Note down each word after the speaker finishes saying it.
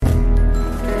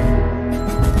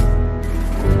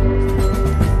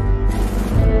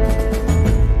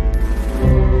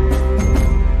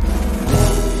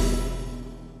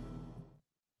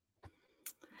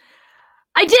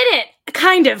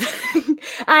Kind of.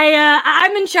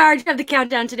 I'm in charge of the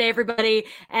countdown today, everybody,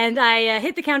 and I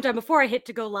hit the countdown before I hit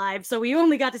to go live, so we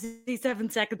only got to see 7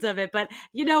 seconds of it, but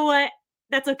you know what?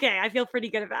 That's okay. I feel pretty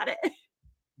good about it.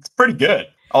 It's pretty good,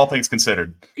 all things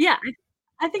considered. Yeah,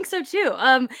 I think so too.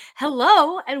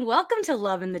 Hello and welcome to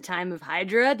Love in the Time of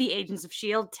Hydra, the Agents of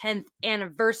S.H.I.E.L.D. 10th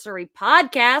anniversary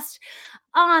podcast.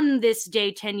 On this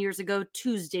day 10 years ago,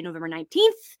 Tuesday, November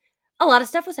 19th, a lot of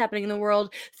stuff was happening in the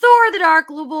world. Thor the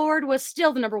Dark Lord was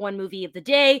still the #1 movie of the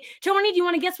day. Tony, do you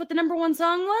want to guess what the #1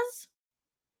 song was?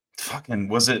 Fucking,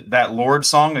 was it that Lorde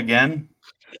song again?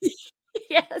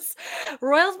 Yes,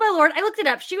 Royals by Lorde. I looked it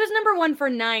up. She was #1 for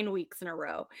 9 weeks in a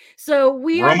row. So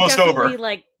we We're are almost definitely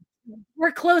over.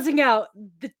 we're closing out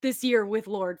this year with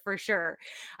Lorde for sure.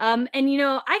 And you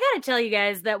know, I gotta tell you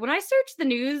guys that when I search the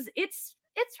news, it's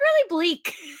really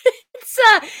bleak.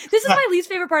 This is my least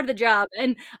favorite part of the job,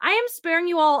 and I am sparing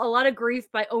you all a lot of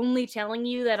grief by only telling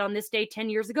you that on this day 10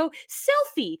 years ago,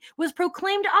 selfie was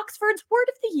proclaimed Oxford's Word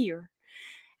of the Year.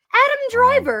 Adam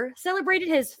Driver celebrated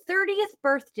his 30th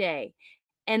birthday,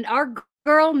 and our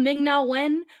girl Ming-Na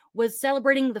Wen was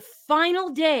celebrating the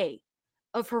final day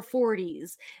of her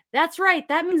 40s. That's right.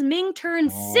 That means Ming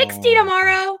turns 60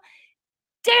 tomorrow.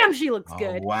 Damn, she looks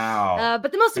good. Wow.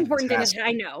 But the most important thing that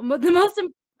I know, the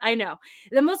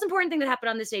most important thing that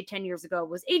happened on this day 10 years ago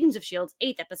was Agents of S.H.I.E.L.D.'s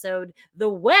 8th episode, The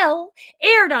Well,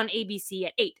 aired on ABC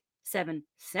at 8/7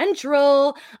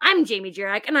 Central. I'm Jamie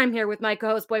Jirak, and I'm here with my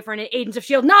co-host boyfriend at Agents of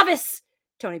S.H.I.E.L.D. novice,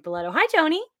 Tony Paletto. Hi,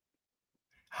 Tony.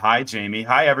 Hi, Jamie.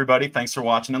 Hi, everybody. Thanks for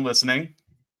watching and listening.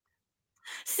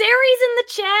 Sari's in the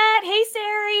chat. Hey,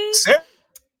 Sari.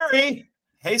 Sari.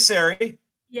 Hey, Sari.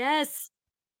 Yes.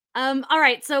 All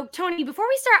right. So, Tony, before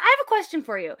we start, I have a question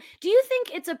for you. Do you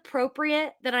think it's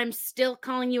appropriate that I'm still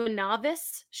calling you a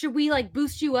novice? Should we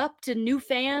boost you up to new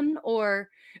fan, or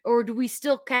do we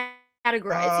still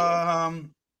categorize you?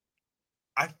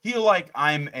 I feel like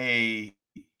I'm an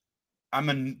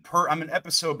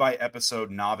episode by episode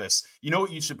novice. You know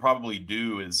what you should probably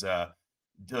do is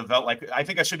develop. I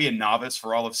think I should be a novice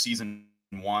for all of season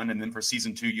 1, and then for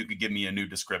season 2, you could give me a new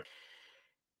description.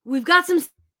 We've got some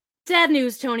sad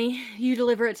news, Tony. You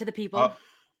deliver it to the people.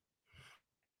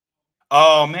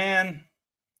 Oh man.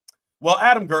 Well,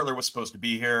 Adam Gertler was supposed to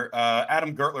be here.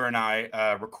 Adam Gertler and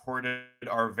I recorded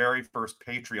our very first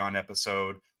Patreon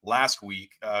episode last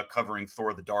week covering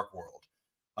Thor the Dark World.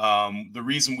 The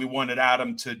reason we wanted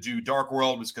Adam to do Dark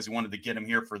World was because we wanted to get him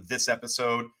here for this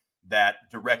episode that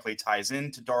directly ties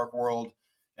into Dark World.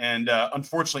 And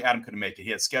unfortunately, Adam couldn't make it.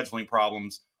 He had scheduling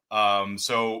problems.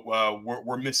 So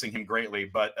we're missing him greatly.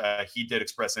 But he did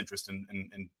express interest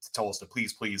and told us to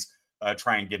please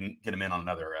try and get him in on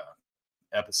another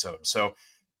episode. So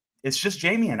it's just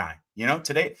Jamie and I,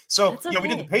 today. So, okay. We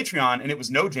did the Patreon and it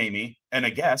was no Jamie and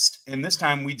a guest. And this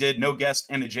time we did no guest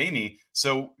and a Jamie.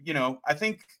 So, I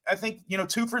think,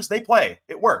 twofers, they play.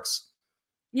 It works.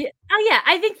 Yeah. Oh, yeah.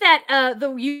 I think that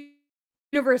the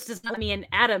universe does not me and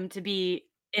Adam to be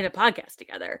in a podcast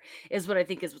together is what I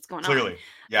think is what's going on. Clearly.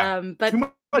 Yeah. But too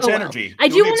much energy. I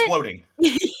do want exploding.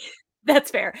 That's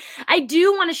fair. I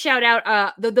do want to shout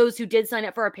out those who did sign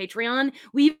up for our Patreon.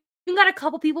 We've got a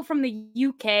couple people from the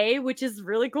UK, which is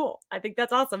really cool. I think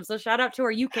that's awesome. So shout out to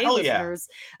our UK listeners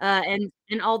and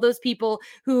all those people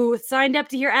who signed up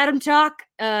to hear Adam talk.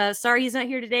 Sorry he's not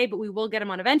here today, but we will get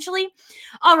him on eventually.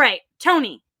 All right,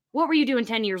 Tony, what were you doing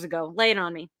 10 years ago? Lay it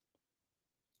on me.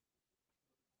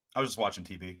 I was just watching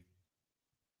TV.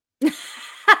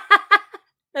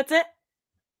 That's it?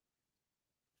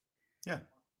 Yeah.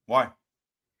 Why?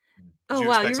 Oh,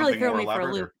 wow. You really threw me for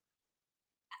a loop.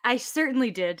 I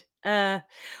certainly did.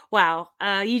 Wow.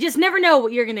 You just never know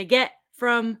what you're going to get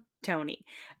from Tony.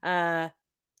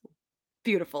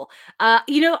 Beautiful.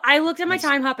 I looked at my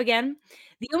time hop again.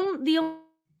 The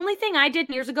only thing I did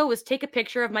years ago was take a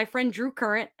picture of my friend Drew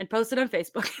Current and post it on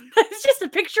Facebook. It's just a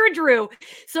picture of Drew.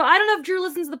 So I don't know if Drew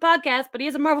listens to the podcast, but he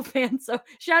is a Marvel fan. So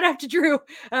shout out to Drew.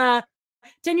 10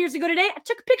 years ago today, I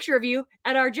took a picture of you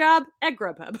at our job at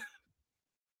Grubhub.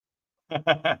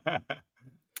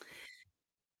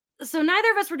 So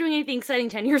neither of us were doing anything exciting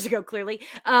 10 years ago, clearly.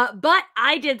 But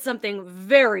I did something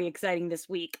very exciting this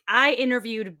week. I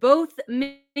interviewed both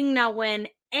Ming-Na Wen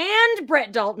and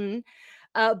Brett Dalton.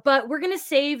 But we're going to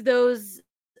save those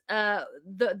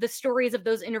the stories of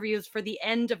those interviews for the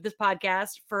end of this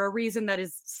podcast for a reason that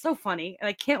is so funny. And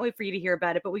I can't wait for you to hear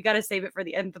about it, but we got to save it for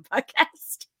the end of the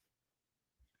podcast.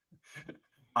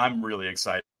 I'm really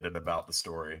excited about the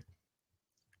story.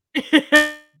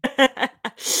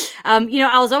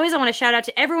 As always, I want to shout out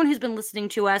to everyone who's been listening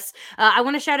to us. I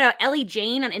want to shout out Ellie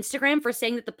Jane on Instagram for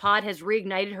saying that the pod has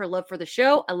reignited her love for the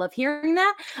show. I love hearing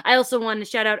that. I also want to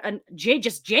shout out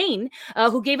Jane,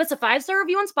 who gave us a 5-star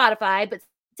review on Spotify, but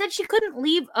said she couldn't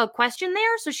leave a question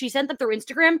there, so she sent them through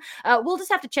Instagram. We'll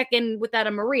just have to check in with that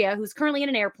on Maria, who's currently in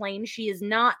an airplane. She is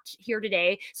not here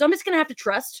today, so I'm just going to have to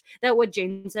trust that what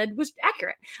Jane said was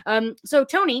accurate. So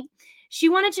Tony, she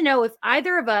wanted to know if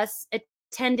either of us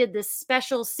attended this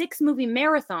special 6-movie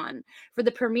marathon for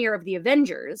the premiere of The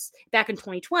Avengers back in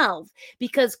 2012,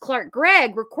 because Clark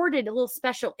Gregg recorded a little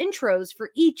special intros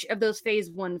for each of those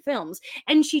Phase 1 films.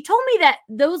 And she told me that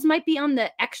those might be on the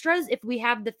extras if we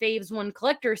have the Phase 1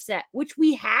 collector set, which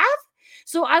we have.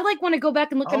 So I want to go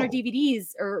back and look on our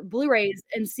DVDs or Blu-rays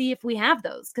and see if we have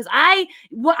those, because I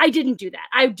didn't do that.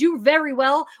 I do very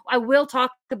well. I will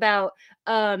talk about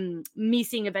me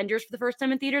seeing Avengers for the first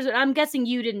time in theaters. I'm guessing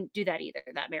you didn't do that either,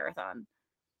 that marathon.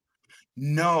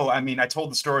 No, I mean, I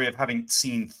told the story of having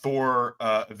seen Thor,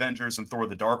 Avengers, and Thor: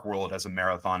 The Dark World as a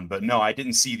marathon, but no, I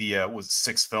didn't see the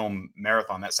 6-film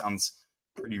marathon. That sounds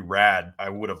pretty rad. I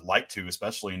would have liked to,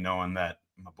 especially knowing that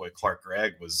my boy Clark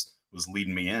Gregg was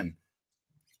leading me in.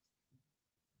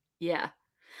 Yeah.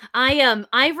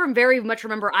 I very much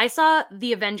remember I saw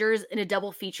The Avengers in a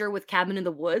double feature with Cabin in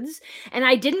the Woods, and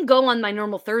I didn't go on my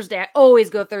normal Thursday. I always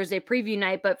go Thursday preview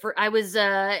night, but I would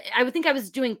think I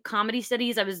was doing comedy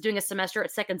studies. I was doing a semester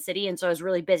at Second City, and so I was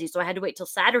really busy, so I had to wait till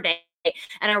Saturday.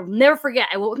 And I'll never forget,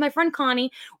 I went with my friend Connie.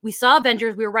 We saw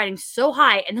Avengers. We were riding so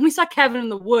high, and then we saw Cabin in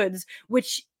the Woods,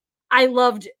 which I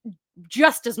loved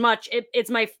just as much.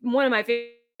 It's one of my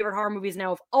favorite horror movies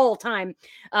now of all time.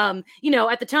 At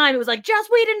the time it was like Joss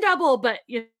Whedon double, but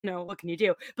what can you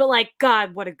do? But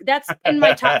God, that's in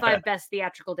my top 5 best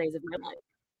theatrical days of my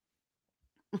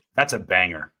life. That's a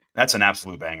banger. That's an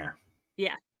absolute banger.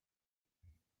 Yeah.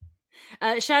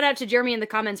 Shout out to Jeremy in the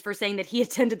comments for saying that he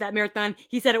attended that marathon.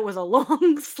 He said it was a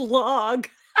long slog.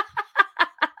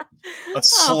 A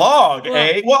slog,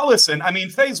 eh? Well, listen, I mean,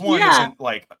 Phase 1 isn't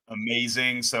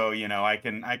amazing, so I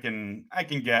can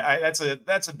get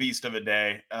that's a beast of a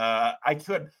day. I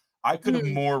could have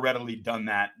more readily done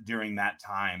that during that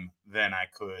time than I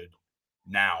could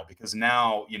now, because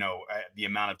now the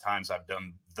amount of times I've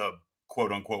done the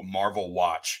quote unquote Marvel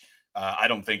watch, I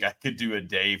don't think I could do a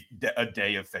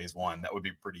day of Phase 1. That would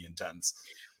be pretty intense.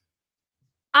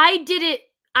 I did it.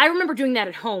 I remember doing that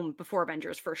at home before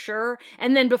Avengers for sure.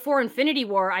 And then before Infinity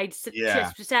War, I just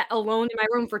sat alone in my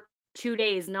room for 2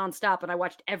 days nonstop, and I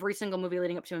watched every single movie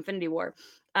leading up to Infinity War.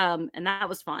 And that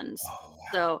was fun. Oh, wow.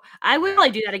 So I would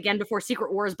probably do that again before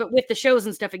Secret Wars, but with the shows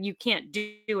and stuff, you can't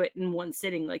do it in one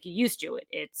sitting like you used to.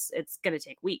 It's going to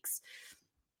take weeks.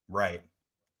 Right.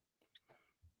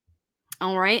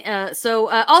 All right. Also,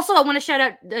 I want to shout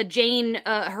out Jane,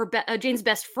 Jane's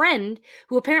best friend,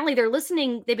 who apparently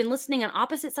they've been listening on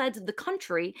opposite sides of the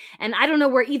country, and I don't know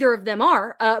where either of them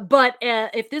are. But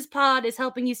if this pod is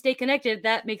helping you stay connected,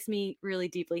 that makes me really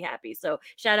deeply happy. So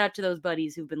shout out to those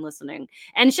buddies who've been listening,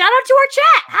 and shout out to our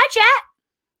chat. Hi,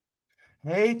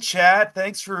 chat. Hey, chat.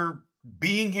 Thanks for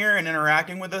being here and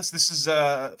interacting with us. This is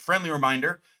a friendly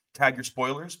reminder. Tag your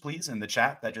spoilers, please, in the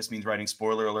chat. That just means writing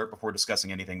spoiler alert before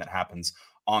discussing anything that happens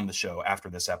on the show after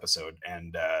this episode.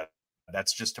 And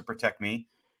that's just to protect me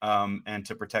and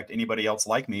to protect anybody else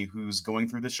like me who's going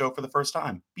through this show for the first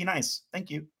time. Be nice. Thank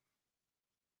you.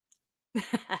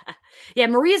 Yeah,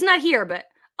 Maria's not here, but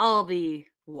I'll be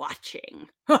watching.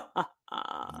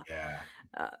 Yeah.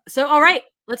 So, all right,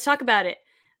 let's talk about it.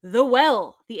 The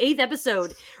Well, the 8th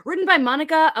episode, written by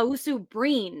Monica Ausu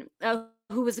Breen,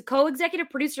 who was a co-executive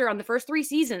producer on the first 3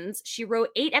 seasons. She wrote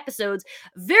 8 episodes.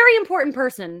 Very important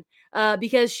person,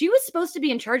 because she was supposed to be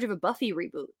in charge of a Buffy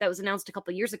reboot that was announced a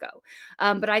couple years ago.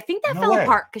 But I think that fell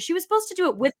apart because she was supposed to do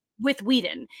it with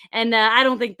Whedon. And I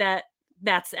don't think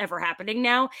that's ever happening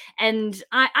now. And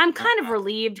I'm kind of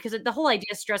relieved because the whole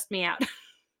idea stressed me out.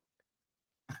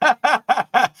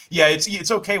 Yeah,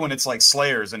 it's okay when it's like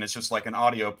Slayers and it's just like an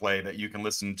audio play that you can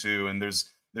listen to and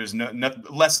there's no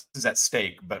less is at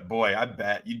stake. But boy, I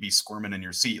bet you'd be squirming in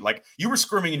your seat. Like you were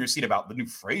squirming in your seat about the new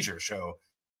Frasier show,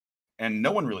 and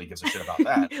no one really gives a shit about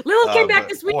that. Lil came back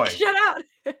this week. Boy. Shut out.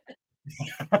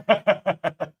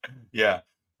 Yeah.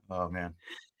 Oh man.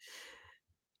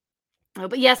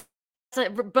 But yes,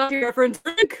 Buffy reference.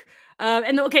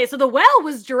 So The Well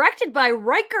was directed by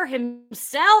Riker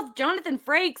himself, Jonathan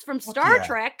Frakes from Star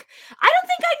Trek. I don't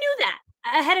think I knew that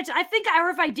ahead of time. I think,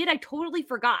 or if I did, I totally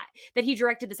forgot that he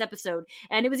directed this episode.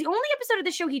 And it was the only episode of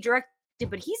the show he directed directed,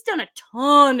 but he's done a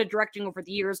ton of directing over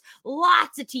the years.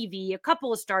 Lots of TV, a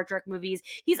couple of Star Trek movies.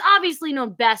 He's obviously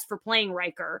known best for playing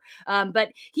Riker,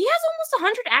 but he has almost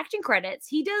 100 acting credits.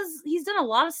 He's done a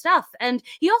lot of stuff, and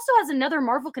he also has another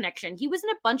Marvel connection. He was in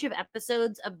a bunch of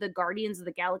episodes of the Guardians of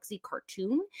the Galaxy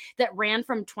cartoon that ran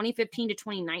from 2015 to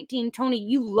 2019. Tony,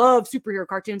 you love superhero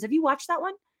cartoons. Have you watched that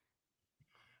one?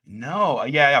 No,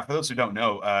 yeah. For those who don't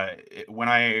know, when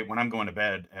I'm going to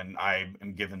bed and I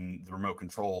am given the remote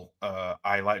control,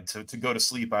 I like to go to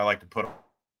sleep. I like to put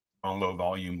on low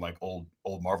volume like old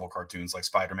Marvel cartoons like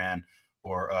Spider-Man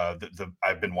or the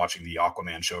I've been watching the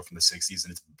Aquaman show from the 60s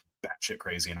and it's batshit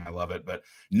crazy and I love it. But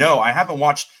no, I haven't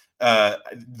watched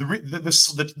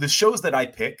the shows that I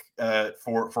pick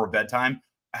for bedtime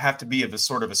have to be of a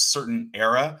sort of a certain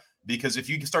era, because if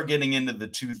you start getting into the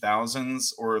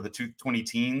 2000s or the 20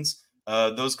 teens,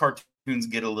 those cartoons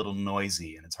get a little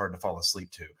noisy and it's hard to fall asleep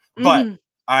to. But Mm-hmm.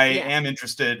 I Yeah. am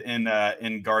interested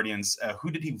in Guardians. Who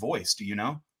did he voice? Do you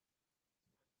know?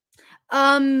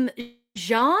 Um,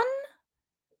 Jean?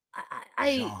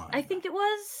 I Jean. think it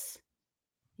was. I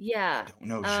Yeah. don't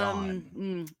know Um,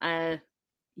 Jean. mm, uh,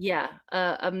 yeah.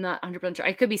 I'm not 100% sure.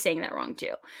 I could be saying that wrong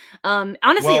too.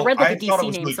 Honestly, it Well, read like a I thought it DC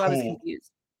was name, really so I was cool.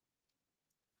 confused.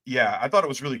 Yeah, I thought it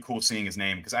was really cool seeing his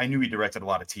name because I knew he directed a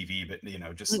lot of TV, but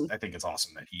just Mm, I think it's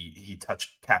awesome that he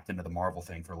tapped into the Marvel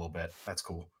thing for a little bit. That's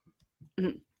cool.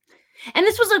 mm. And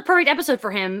this was a perfect episode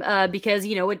for him because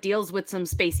it deals with some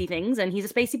spacey things, and he's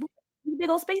a spacey boy. He's a big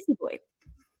old spacey boy.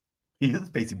 He is a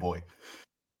spacey boy.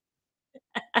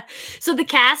 So the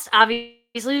cast,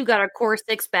 obviously, we've got our core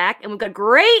six back, and we've got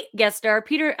great guest star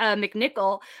Peter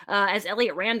McNichol as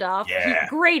Elliot Randolph. Yeah,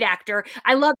 Great actor.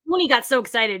 I love when he got so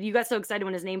excited. You got so excited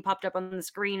when his name popped up on the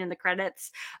screen in the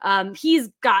credits. He's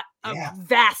got a yeah.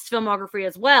 vast filmography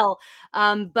as well,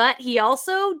 but he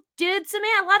also did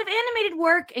a lot of animated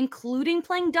work, including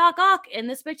playing Doc Ock in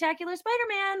the Spectacular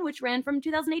Spider-Man, which ran from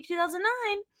 2008 to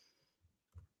 2009.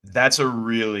 That's a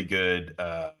really good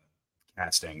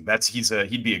casting.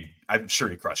 I'm sure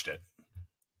he crushed it.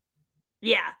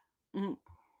 Yeah. Mhm.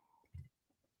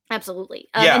 Absolutely.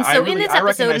 Yeah, And so in this I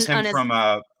episode, recognize him and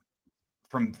as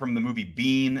from the movie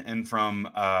Bean and from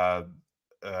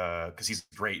because he's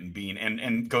great in Bean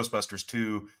and Ghostbusters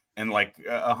 2 and like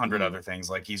 100 mhm. other things.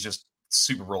 Like he's just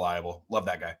super reliable. Love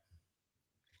that guy.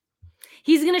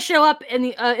 He's gonna show up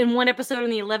in one episode in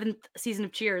the 11th season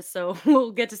of Cheers, so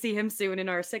we'll get to see him soon in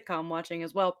our sitcom watching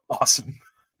as well. Awesome.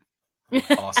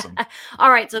 Awesome.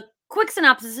 All right, so quick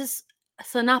synopsis.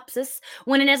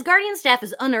 When an Asgardian staff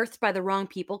is unearthed by the wrong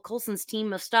people, Coulson's team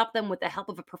must stop them with the help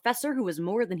of a professor who is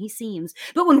more than he seems.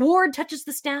 But when Ward touches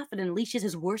the staff and unleashes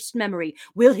his worst memory,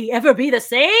 will he ever be the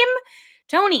same?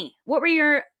 Tony, what were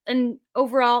your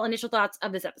overall initial thoughts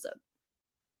of this episode?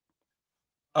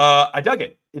 I dug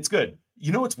it. It's good.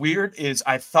 You know what's weird is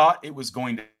I thought it was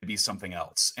going to be something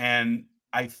else. And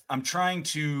I'm trying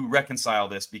to reconcile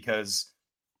this because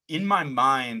in my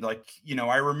mind, like,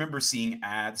 I remember seeing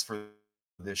ads for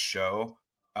this show.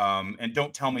 And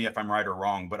don't tell me if I'm right or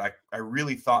wrong, but I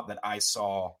really thought that I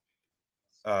saw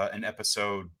an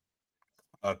episode,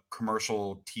 a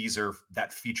commercial teaser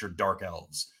that featured dark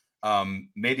elves.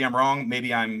 Maybe I'm wrong.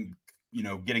 Maybe I'm,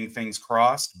 getting things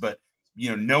crossed, but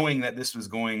knowing that this was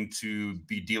going to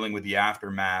be dealing with the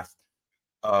aftermath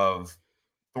of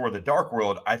Thor: The Dark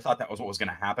World, I thought that was what was going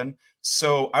to happen.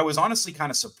 So I was honestly kind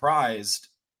of surprised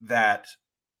that,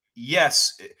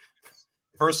 yes,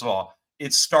 first of all,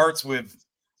 it starts with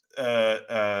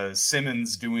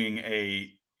Simmons doing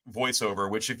a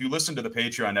voiceover, which if you listen to the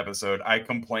Patreon episode, I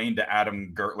complained to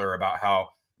Adam Gertler about how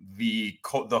the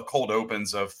cold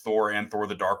opens of Thor and Thor: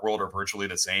 The Dark World are virtually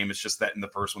the same. It's just that in the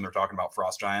first one they're talking about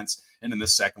frost giants, and in the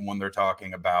second one they're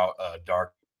talking about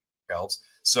dark elves.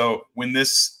 So when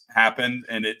this happened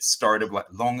and it started like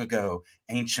long ago,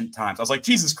 ancient times, I was like,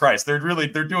 Jesus Christ, they're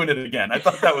doing it again. I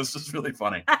thought that was just really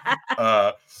funny.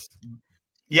 Uh,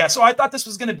 yeah, so I thought this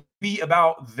was going to be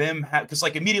about them because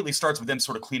like immediately starts with them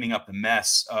sort of cleaning up the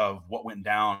mess of what went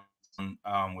down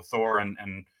with Thor and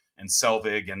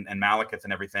Selvig and Malekith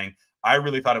and everything. I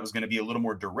really thought it was going to be a little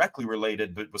more directly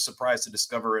related, but was surprised to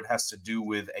discover it has to do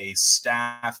with a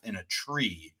staff in a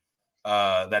tree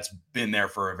that's been there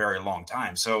for a very long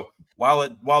time. So while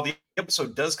the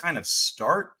episode does kind of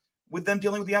start with them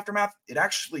dealing with the aftermath, it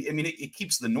actually, I mean, it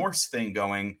keeps the Norse thing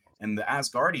going and the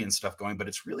Asgardian stuff going, but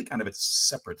it's really kind of a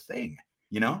separate thing,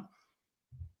 you know?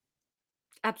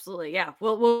 Absolutely, yeah.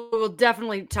 We'll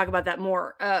definitely talk about that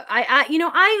more.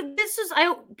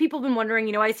 People have been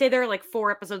wondering. I say there are like 4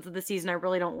 episodes of the season I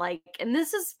really don't like, and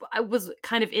I was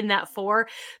kind of in that 4.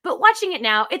 But watching it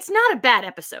now, it's not a bad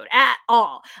episode at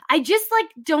all. I just like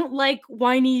don't like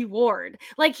whiny Ward.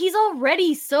 Like he's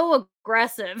already so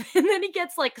aggressive, and then he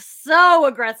gets like so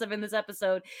aggressive in this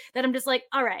episode that I'm just like,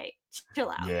 all right,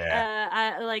 chill out. Yeah.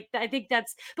 I think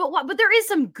that's, but there is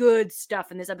some good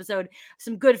stuff in this episode,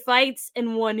 some good fights,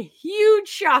 and one huge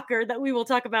shocker that we will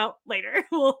talk about later.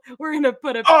 We're gonna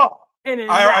put a Oh, pin in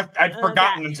I'd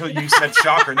forgotten until you said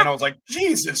shocker, and then I was like,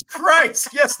 Jesus Christ!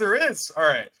 Yes, there is. All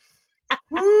right.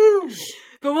 Woo.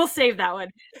 But we'll save that one.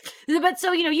 But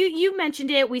so you mentioned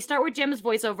it. We start with Gemma's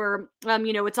voiceover.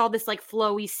 It's all this like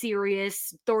flowy,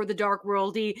 serious Thor: The Dark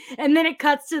Worldy, and then it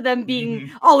cuts to them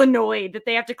being all annoyed that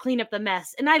they have to clean up the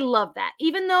mess. And I love that,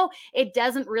 even though it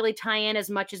doesn't really tie in as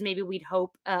much as maybe we'd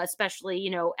hope,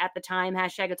 especially at the time.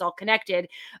 #It's all connected.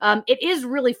 It is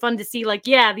really fun to see, like,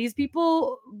 yeah, these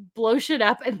people blow shit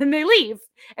up and then they leave,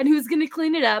 and who's gonna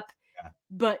clean it up?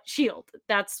 But Shield.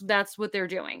 That's what they're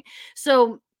doing.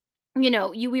 So we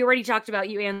already talked about,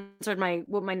 you answered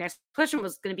what my next question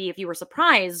was going to be, if you were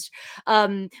surprised.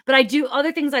 But I do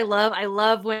other things I love. I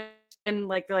love when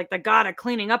like the god of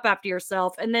cleaning up after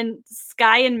yourself, and then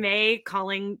Sky and May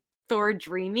calling Thor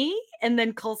dreamy, and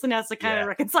then Coulson has to kind of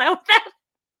reconcile with that.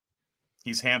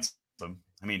 He's handsome.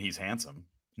 I mean, he's handsome.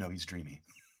 No, he's dreamy.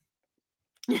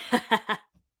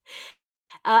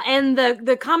 And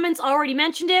the comments already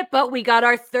mentioned it, but we got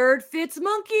our third Fitz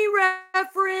Monkey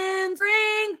reference.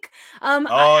 Drink.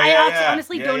 I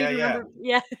honestly don't even remember.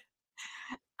 Yeah.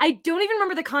 I don't even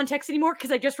remember the context anymore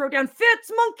because I just wrote down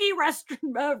Fitz Monkey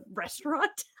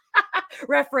restaurant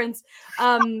reference.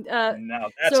 No,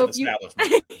 that's an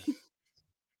establishment.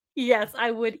 Yes, I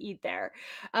would eat there.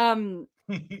 So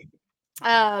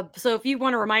if you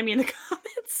want to remind me in the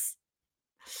comments.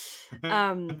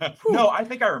 No, I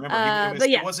think I remember.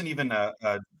 It wasn't even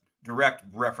a direct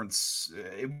reference.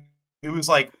 It was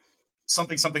like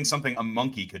something a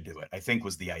monkey could do it, I think,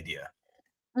 was the idea.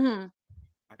 Mm-hmm.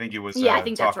 I think it was I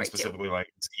think that's right, specifically too. Like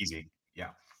it's easy. Yeah.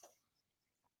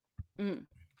 Mm.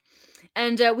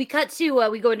 And we cut to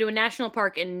we go into a national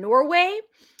park in Norway,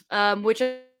 which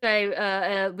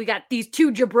we got these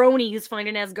 2 jabronis find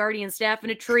an Asgardian staff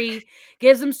in a tree,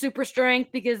 gives them super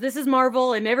strength because this is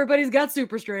Marvel and everybody's got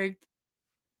super strength.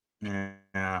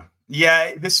 Yeah.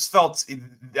 This felt.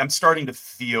 I'm starting to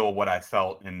feel what I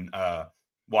felt in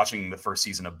watching the first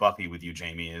season of Buffy with you,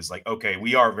 Jamie. Is like, okay,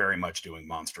 we are very much doing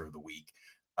Monster of the Week.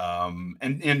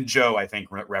 And Joe, I think,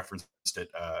 referenced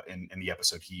it in the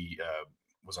episode he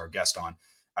was our guest on.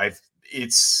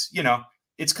 It's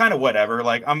kind of whatever.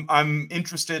 Like I'm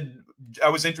interested. I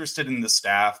was interested in the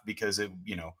staff because it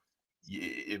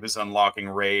was unlocking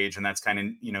rage, and that's kind of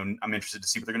I'm interested to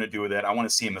see what they're going to do with it. I want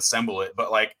to see him assemble it,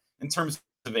 but like in terms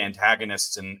of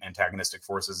antagonists and antagonistic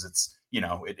forces, it's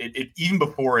it even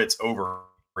before it's over,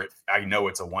 I know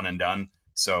it's a one and done.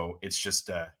 So it's just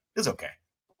it's okay.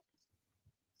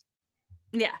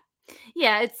 Yeah,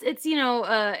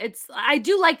 it's I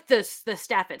do like the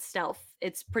staff itself.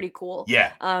 It's pretty cool.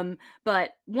 Yeah.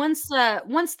 But once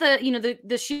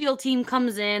the Shield team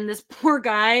comes in, this poor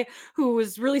guy who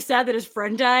was really sad that his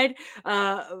friend died.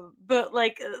 But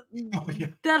like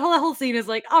that whole scene is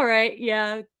like, all right,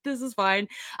 yeah, this is fine.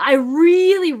 I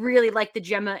really, really like the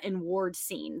Gemma and Ward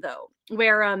scene though,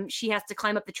 where she has to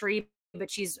climb up the tree, but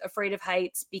she's afraid of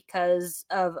heights because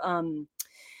of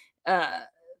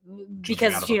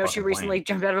because she recently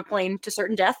jumped out of a plane to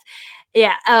certain death.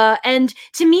 And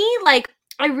to me, like,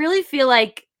 I really feel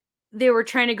like they were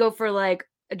trying to go for like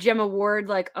a Gemma Ward,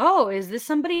 like, oh, is this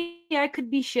somebody I could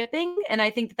be shipping? And I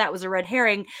think that was a red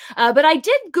herring. But I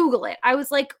did Google it. I was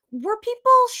like, were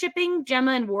people shipping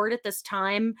Gemma and Ward at this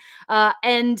time?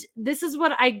 And this is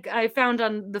what I found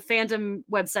on the fandom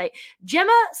website.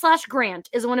 Gemma/Grant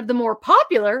is one of the more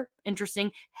popular,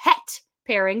 interesting, het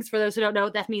pairings. For those who don't know,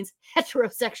 that means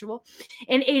heterosexual.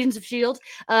 And Agents of S.H.I.E.L.D.,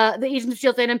 the Agents of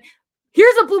S.H.I.E.L.D. fandom.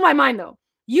 Here's what blew my mind, though.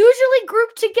 Usually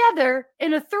grouped together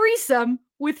in a threesome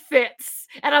with Fitz.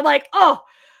 And I'm like, oh,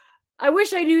 I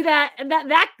wish I knew that. And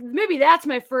that maybe that's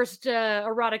my first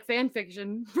erotic fan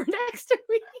fiction for next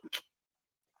week.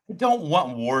 I don't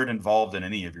want Ward involved in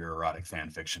any of your erotic fan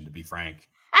fiction, to be frank.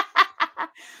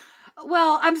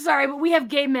 Well, I'm sorry, but we have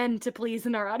gay men to please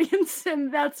in our audience,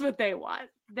 and that's what they want.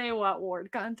 They want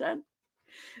Ward content.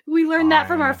 We learned that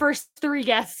from our first 3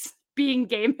 guests being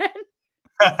gay men.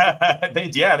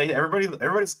 Everybody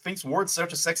thinks Ward's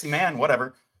such a sexy man.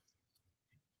 Whatever.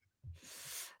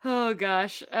 Oh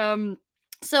gosh.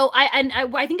 So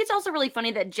I think it's also really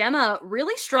funny that Gemma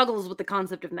really struggles with the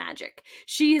concept of magic.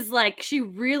 She's like, she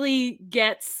really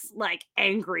gets like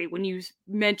angry when you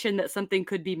mention that something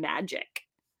could be magic.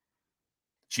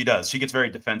 She does. She gets very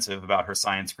defensive about her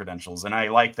science credentials, and I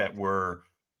like that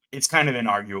it's kind of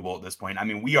inarguable at this point. I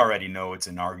mean, we already know it's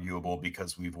inarguable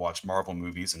because we've watched Marvel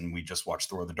movies and we just watched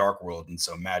Thor: The Dark World, and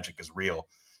so magic is real.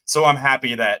 So I'm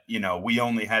happy that, we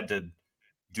only had to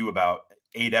do about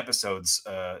 8 episodes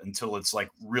until it's like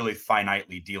really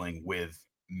finitely dealing with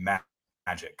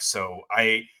magic. So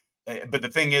but the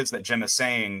thing is that Gemma's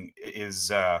saying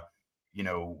is,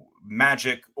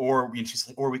 magic, or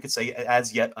or we could say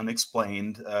as yet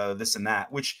unexplained, this and that,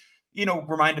 which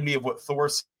reminded me of what Thor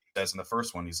says in the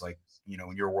first one. He's like,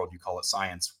 in your world you call it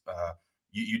science,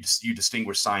 you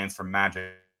distinguish science from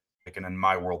magic, and in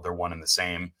my world they're one and the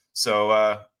same.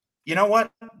 So you know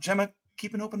what, Gemma,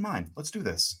 keep an open mind. Let's do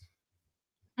this.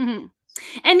 Mm-hmm.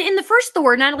 And in the first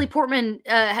Thor, Natalie Portman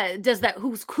does that.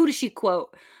 Who does she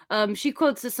quote? She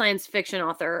quotes a science fiction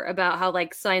author about how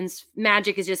like science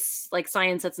magic is just like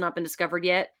science that's not been discovered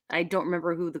yet. I don't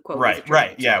remember who the quote is.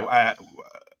 Right. Yeah.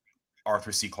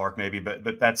 Arthur C. Clarke, maybe,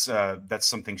 but that's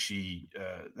something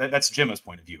that's Gemma's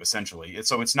point of view, essentially.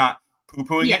 So it's not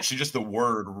poo-pooing it. She just, the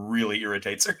word really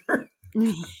irritates her.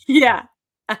 Yeah.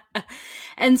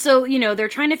 And so, they're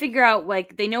trying to figure out,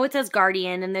 like, they know it's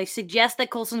Asgardian, and they suggest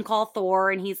that Coulson call Thor,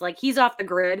 and he's like, he's off the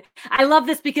grid. I love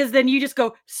this because then you just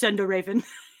go, send a raven.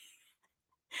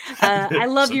 I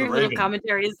love your little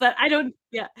commentaries that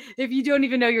if you don't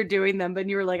even know you're doing them, but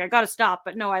you're like, I gotta stop.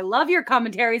 But no, I love your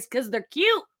commentaries because they're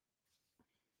cute.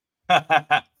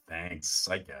 Thanks,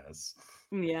 I guess.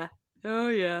 Yeah. Oh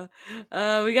yeah.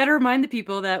 We got to remind the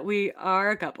people that we are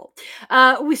a couple.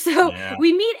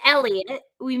 We meet Elliot.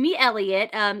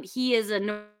 He is a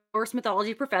Norse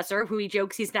mythology professor who he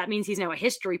jokes that means he's now a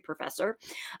history professor.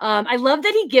 I love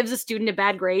that he gives a student a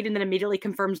bad grade and then immediately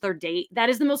confirms their date. That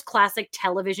is the most classic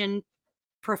television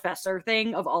professor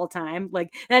thing of all time.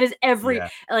 Like that is every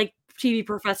like TV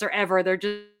professor ever. They're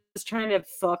just trying to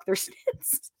fuck their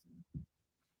students.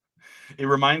 It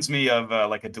reminds me of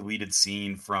like a deleted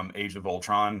scene from Age of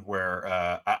Ultron where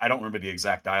I don't remember the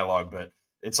exact dialogue, but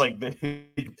it's like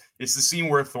it's the scene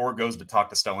where Thor goes to talk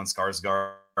to Stellan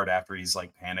Skarsgård after he's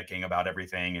like panicking about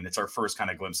everything, and it's our first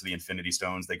kind of glimpse of the Infinity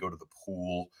Stones. They go to the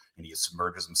pool and he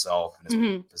submerges himself and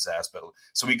is possessed. But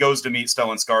so he goes to meet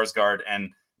Stellan Skarsgård, and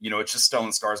it's just Stellan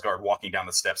Skarsgård walking down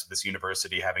the steps of this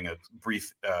university, having a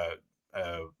brief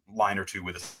line or two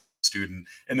with a student,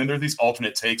 and then there are these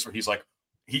alternate takes where he's like,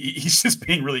 he's just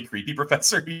being really creepy,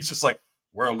 professor. He's just like,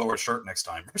 wear a lower shirt next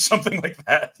time or something like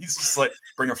that. He's just like,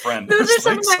 bring a friend. Those are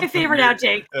some of my favorite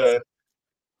outtakes.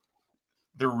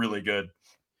 They're really good.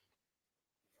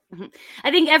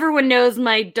 I think everyone knows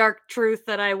my dark truth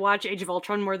that I watch Age of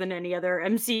Ultron more than any other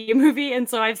MCU movie, and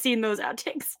so I've seen those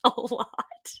outtakes a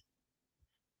lot.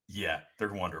 Yeah,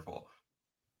 they're wonderful.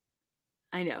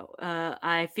 I know.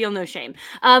 I feel no shame.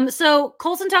 So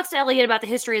Coulson talks to Elliot about the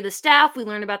history of the staff. We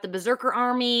learn about the Berserker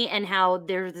army and how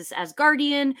there's this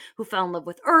Asgardian who fell in love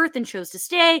with Earth and chose to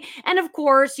stay. And of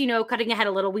course, cutting ahead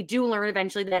a little, we do learn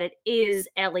eventually that it is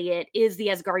Elliot, is the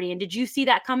Asgardian. Did you see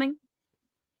that coming?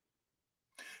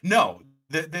 No.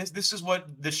 This is what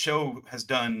this show has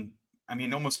done. I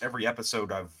mean, almost every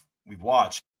episode we've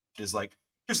watched is like,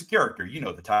 here's a character, you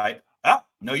know the type. Ah,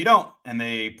 no, you don't. And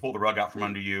they pull the rug out from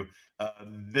under you.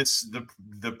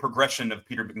 The progression of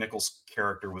Peter McNichol's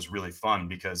character was really fun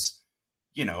because,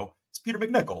 it's Peter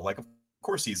McNichol. Like, of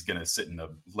course he's going to sit in a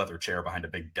leather chair behind a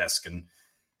big desk and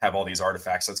have all these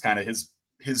artifacts. That's kind of his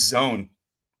zone.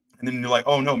 And then you're like,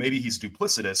 oh no, maybe he's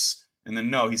duplicitous. And then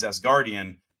no, he's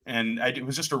Asgardian. And it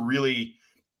was just a really,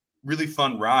 really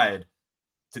fun ride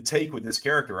to take with this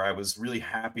character. I was really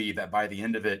happy that by the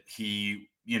end of it, he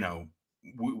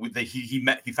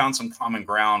found some common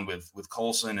ground with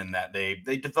Coulson, and that they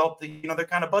developed they're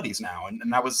kind of buddies now, and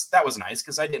that was nice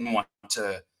because I didn't want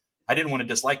to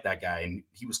dislike that guy, and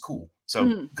he was cool.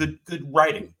 So good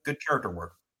writing, good character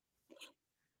work.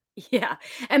 Yeah.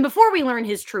 And before we learn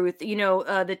his truth,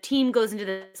 the team goes into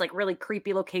this like really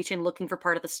creepy location looking for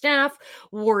part of the staff.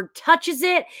 Ward touches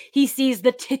it. He sees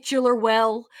the titular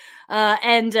well.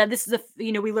 And this is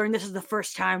we learn this is the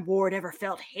first time Ward ever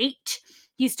felt hate.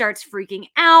 He starts freaking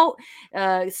out.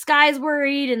 Sky's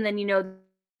worried. And then,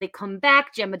 they come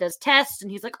back. Gemma does tests and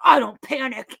he's like, I don't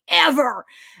panic ever.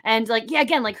 And like, yeah,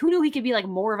 again, like who knew he could be like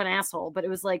more of an asshole, but it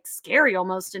was like scary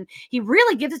almost. And he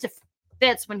really gives it to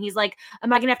Fitz when he's like,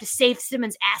 am I gonna have to save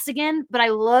Simmons' ass again? But I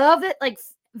love it. Like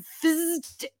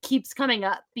keeps coming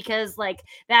up because like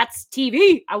that's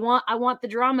TV. I want the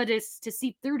drama to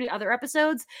seep through to other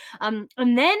episodes. And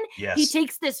then he Yes.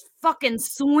 takes this fucking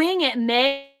swing at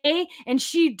May and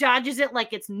she dodges it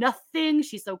like it's nothing.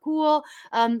 She's so cool.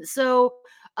 So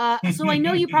I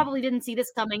know you probably didn't see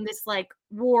this coming. This like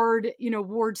Ward,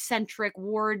 Ward centric,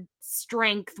 Ward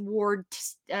strength, Ward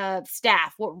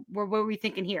staff. What were we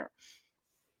thinking here?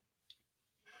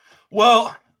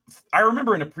 Well, I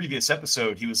remember in a previous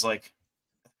episode, he was like,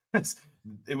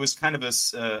 it was kind of a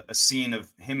scene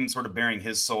of him sort of bearing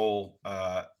his soul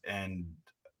and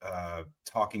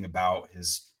talking about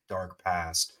his dark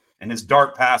past. And his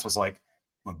dark past was like,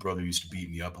 my brother used to beat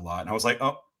me up a lot. And I was like,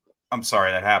 oh, I'm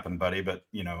sorry that happened, buddy. But,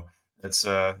 it's,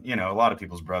 a lot of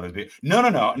people's brothers. No.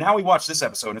 Now we watch this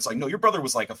episode and it's like, no, your brother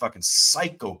was like a fucking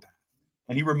psychopath.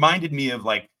 And he reminded me of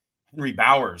like Henry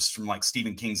Bowers from like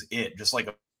Stephen King's It, just like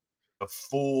a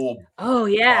full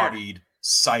bodied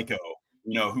psycho,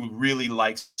 who really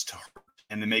likes to hurt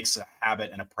and then makes a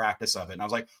habit and a practice of it. And I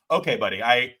was like, okay, buddy,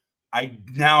 I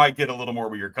now I get a little more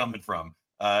where you're coming from.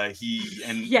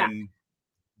 And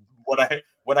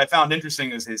what I found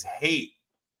interesting is his hate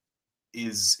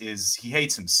is he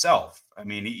hates himself. I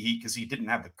mean, because he didn't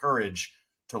have the courage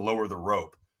to lower the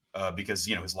rope because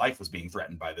his life was being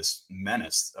threatened by this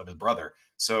menace of his brother.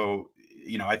 So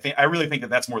I really think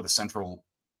that that's more the central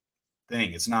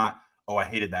thing. It's not, oh, I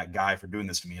hated that guy for doing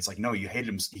this to me. It's like, no, you hated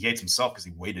him. He hates himself because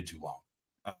he waited too long.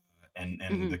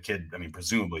 And the kid, I mean,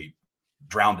 presumably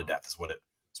drowned to death is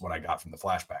what I got from the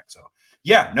flashback. So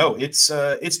yeah, no, it's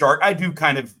dark. I did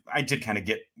kind of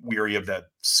get weary of that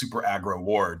super aggro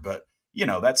Ward, but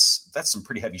that's some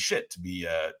pretty heavy shit to be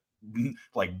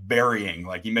like burying.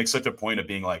 Like he makes such a point of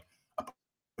being like, I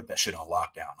put that shit on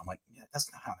lockdown. I'm like, yeah,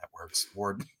 that's not how that works,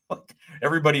 Ward. Like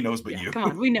everybody knows but you. Come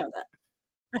on, we know that.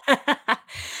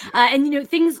 And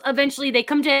things eventually they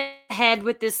come to a head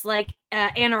with this like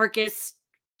anarchist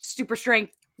super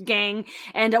strength gang,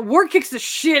 and Ward kicks the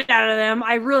shit out of them.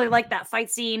 I really like that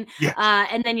fight scene. Yes.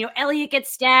 And then Elliot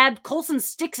gets stabbed. Coulson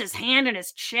sticks his hand in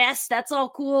his chest. That's all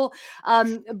cool.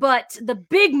 But the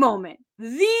big moment,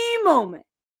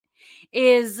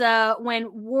 is when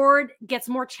Ward gets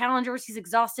more challengers. He's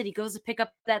exhausted. He goes to pick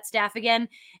up that staff again,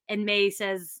 and May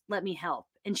says, "Let me help."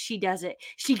 And she does it.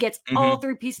 She gets all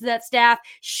 3 pieces of that staff.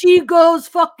 She goes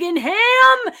fucking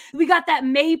ham. We got that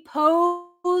May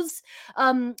pose.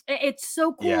 It's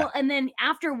so cool. Yeah. And then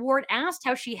after Ward asked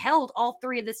how she held all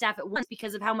 3 of the staff at once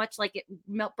because of how much like it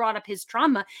brought up his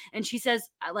trauma, and she says,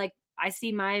 like, I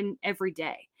see mine every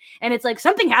day. And it's like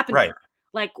something happened to her.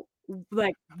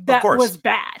 Like that was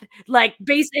bad. Like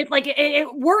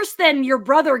it worse than your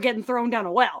brother getting thrown down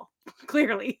a well,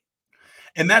 clearly.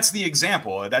 And that's the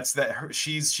example.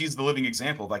 She's the living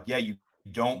example. Like, yeah, you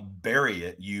don't bury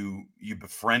it. You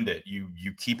befriend it. You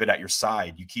keep it at your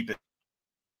side. You keep it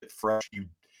fresh.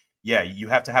 You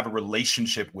have to have a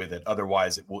relationship with it.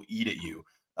 Otherwise it will eat at you.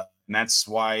 And that's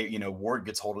why, Ward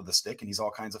gets hold of the stick and he's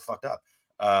all kinds of fucked up.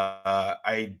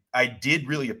 I did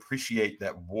really appreciate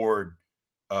that Ward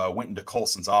went into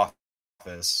Coulson's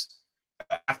office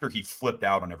after he flipped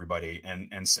out on everybody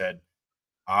and said,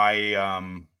 I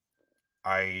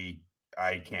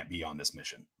can't be on this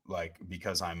mission, like,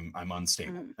 because I'm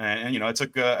unstable. And it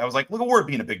took I was like, look at Ward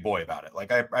being a big boy about it.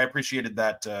 Like I appreciated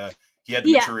that he had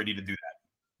the maturity to do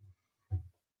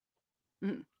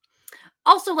that.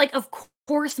 Also, like, of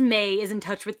course May is in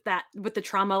touch with the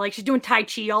trauma. Like she's doing Tai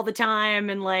Chi all the time,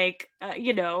 and like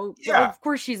of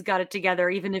course she's got it together,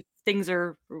 even if things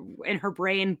are in her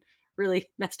brain really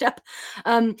messed up.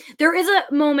 There is a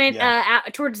moment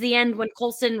towards the end when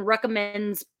Coulson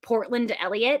recommends Portland to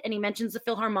Elliot, and he mentions the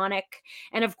Philharmonic.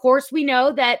 And of course, we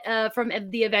know that from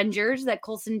the Avengers that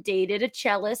Coulson dated a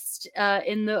cellist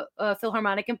in the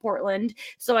Philharmonic in Portland.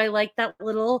 So I like that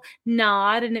little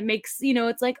nod, and it makes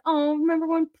it's like, oh, remember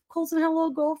when Coulson had a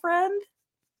little girlfriend?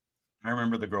 I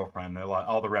remember the girlfriend.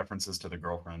 All the references to the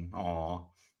girlfriend. Aw.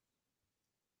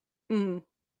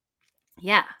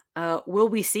 Yeah. Will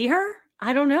we see her?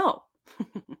 I don't know.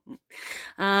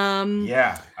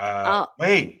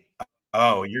 Wait.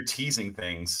 Oh, you're teasing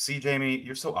things. See, Jamie,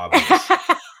 you're so obvious.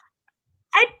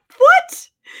 What?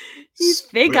 You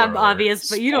think I'm obvious,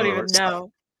 but you don't even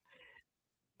know.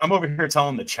 I'm over here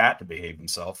telling the chat to behave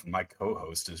himself, and my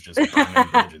co-host is just burning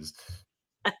bridges.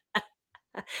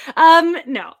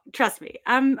 No, trust me,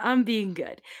 I'm being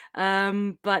good.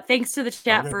 But thanks to the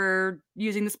chat for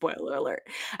using the spoiler alert.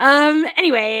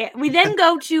 Anyway, we then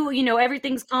go to,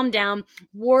 everything's calmed down.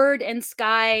 Ward and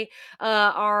Skye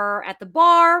are at the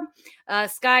bar.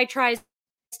 Skye tries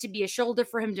to be a shoulder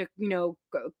for him to,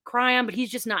 cry on, but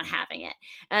he's just not having it.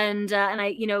 And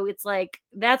I, it's like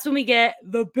that's when we get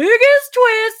the biggest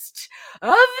twist of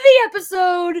the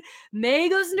episode. May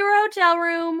goes into her hotel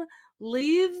room,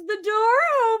 leaves the door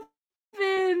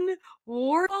open.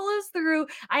 Ward follows through.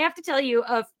 I have to tell you,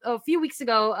 a few weeks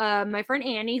ago, my friend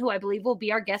Annie, who I believe will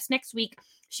be our guest next week,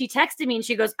 she texted me and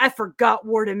she goes, "I forgot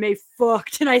Ward and May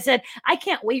fucked." And I said, "I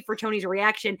can't wait for Tony's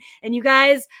reaction." And you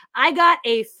guys, I got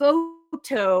a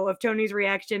photo of Tony's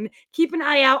reaction. Keep an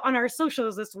eye out on our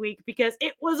socials this week because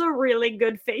it was a really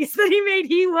good face that he made.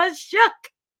 He was shook.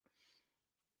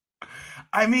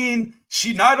 I mean,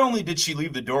 she not only did she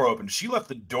leave the door open, she left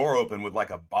the door open with like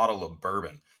a bottle of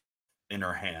bourbon in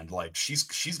her hand. Like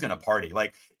she's gonna party.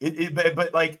 Like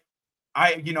but like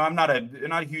I'm not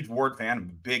a huge Ward fan. I'm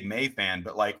a big May fan,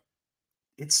 but like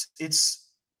it's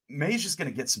May's just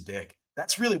gonna get some dick.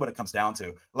 That's really what it comes down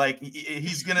to. Like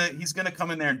he's gonna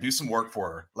come in there and do some work for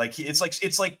her. Like it's like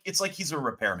he's a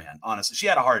repairman. Honestly, she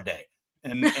had a hard day,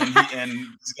 and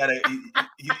he's got to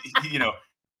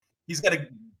he's got to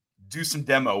do some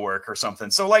demo work or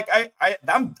something. So like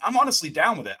I'm honestly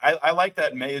down with it. I like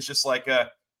that May is just like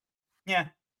yeah,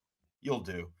 you'll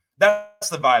do. That's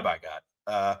the vibe I got.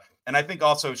 And I think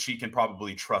also she can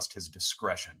probably trust his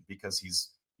discretion because he's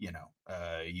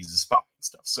he's a spy and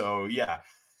stuff. So yeah.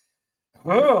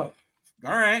 All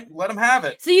right, let him have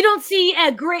it. So you don't see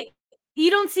a great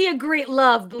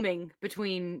love blooming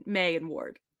between May and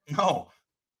Ward.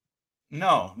 No,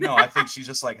 I think she's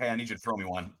just like, "Hey, I need you to throw me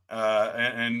one,"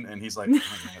 and he's like, "Oh, man,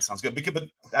 that sounds good." But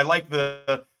I like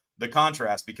the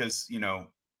contrast because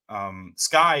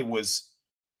Sky was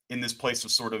in this place of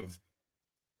sort of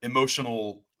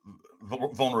emotional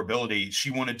vulnerability. She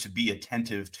wanted to be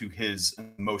attentive to his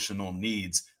emotional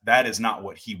needs. That is not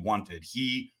what he wanted.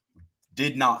 He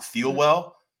did not feel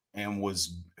well and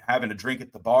was having a drink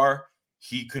at the bar.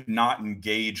 He could not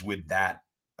engage with that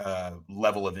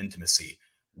level of intimacy.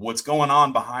 What's going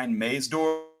on behind May's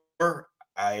door,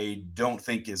 I don't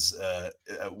think is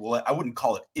well, I wouldn't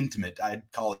call it intimate. I'd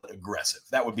call it aggressive.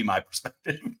 That would be my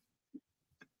perspective.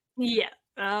 Yeah.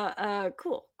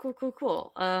 Cool.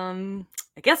 I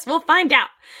guess we'll find out.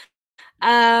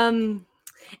 And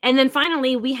then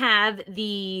finally we have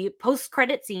the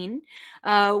post-credit scene,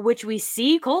 which we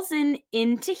see Coulson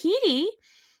in Tahiti.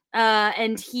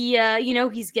 And he,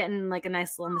 he's getting like a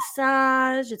nice little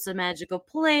massage. It's a magical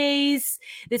place.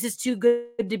 This is too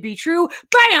good to be true.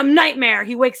 Bam! Nightmare.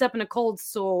 He wakes up in a cold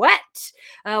sweat.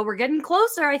 We're getting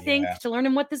closer, I think, to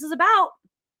learning what this is about.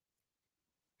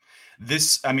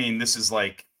 This is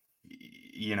like,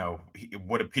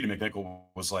 what Peter McNichol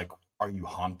was like, "Are you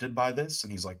haunted by this?"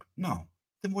 And he's like, "No."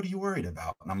 Then what are you worried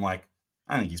about? And I'm like,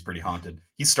 I think he's pretty haunted.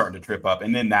 He's starting to trip up.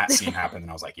 And then that scene happened, and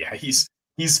I was like, yeah, he's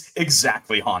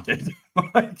exactly haunted.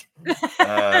 Exactly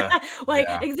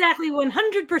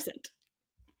 100%.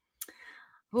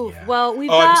 Oof. Yeah. Well, we've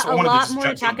got a lot more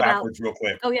to talk about. Real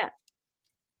quick. Oh yeah.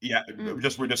 Yeah,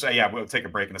 we'll take a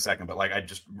break in a second. But like, I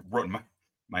just wrote in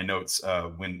my notes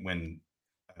when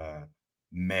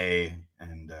May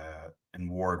and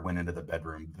Ward went into the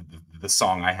bedroom. The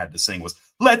song I had to sing was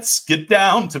 "Let's Get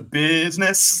Down to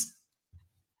Business."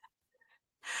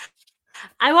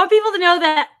 I want people to know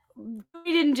that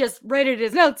he didn't just write it in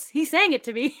his notes. He sang it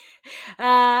to me.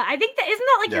 I think isn't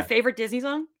that like your favorite Disney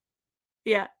song?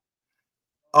 Yeah.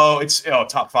 Oh, it's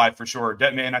top 5 for sure.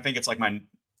 Man, I think it's like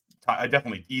I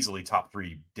definitely easily top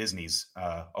 3 Disney's.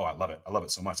 I love it. I love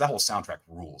it so much. That whole soundtrack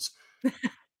rules.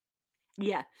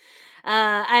 Yeah.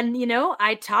 And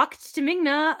I talked to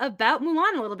Ming-Na about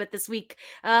Mulan a little bit this week.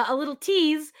 A little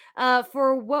tease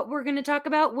for what we're going to talk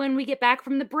about when we get back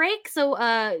from the break. So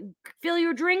fill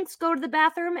your drinks, go to the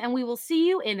bathroom, and we will see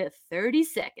you in 30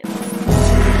 seconds.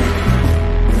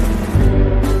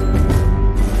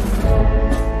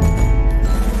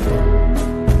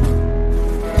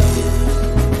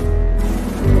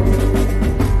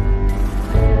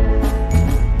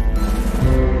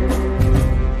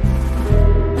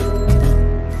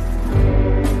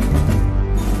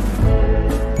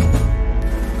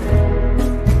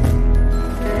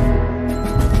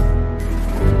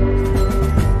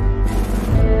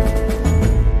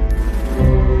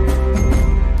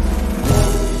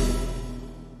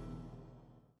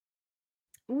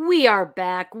 We are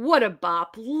back. What a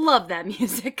bop. Love that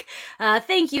music.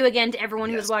 Thank you again to everyone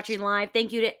who was watching live.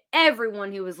 Thank you to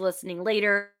everyone who was listening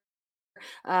later.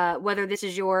 Whether this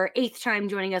is your 8th time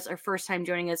joining us or first time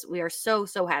joining us, we are so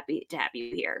happy to have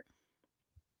you here.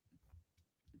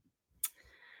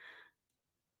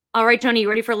 All right, Tony, you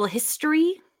ready for a little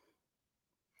history?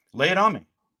 Lay it on me.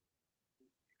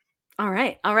 All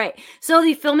right, all right. So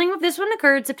the filming of this one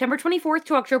occurred September 24th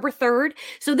to October 3rd.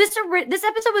 So this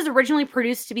episode was originally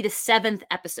produced to be the 7th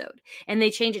episode, and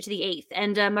they changed it to the 8th.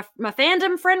 And my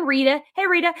fandom friend Rita, hey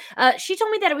Rita, she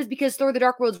told me that it was because Thor: The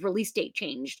Dark World's release date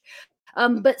changed.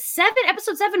 But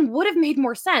episode 7 would have made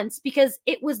more sense because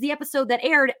it was the episode that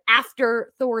aired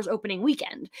after Thor's opening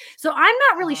weekend. So I'm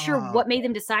not really sure what made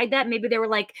them decide that. Maybe they were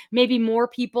like, maybe more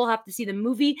people have to see the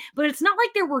movie, but it's not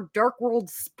like there were Dark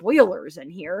World spoilers in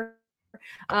here.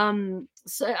 So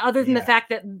other than the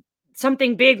fact that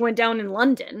something big went down in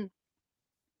London.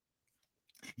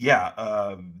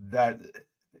 Yeah, that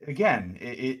again,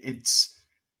 it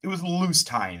was a loose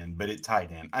tie-in, but it tied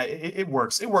in. It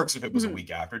works. It works if it was a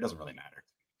week after. It doesn't really matter.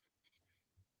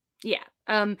 Yeah.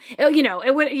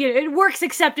 It works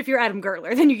except if you're Adam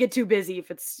Gertler, then you get too busy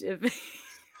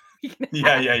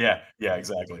Yeah,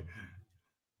 exactly.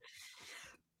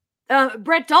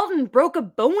 Brett Dalton broke a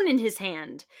bone in his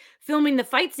hand. Filming the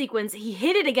fight sequence, he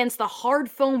hit it against the hard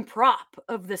foam prop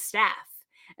of the staff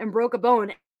and broke a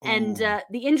bone. Ooh. And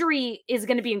the injury is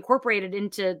going to be incorporated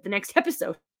into the next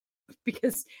episode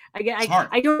because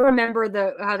I don't remember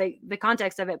the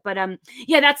context of it, but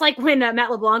that's like when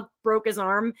Matt LeBlanc broke his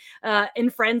arm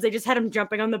in Friends. They just had him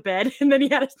jumping on the bed, and then he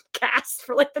had a cast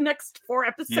for like the next 4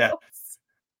 episodes. Yeah.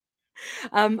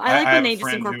 I like when they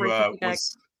just incorporate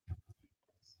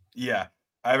Yeah,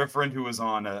 I have a friend who was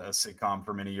on a sitcom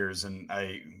for many years, and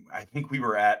I think we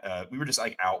were just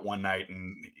like out one night,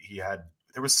 and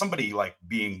there was somebody like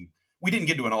we didn't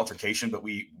get into an altercation, but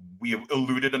we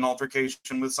eluded an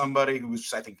altercation with somebody who was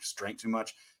just, I think, just drank too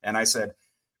much. And I said,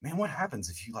 man, what happens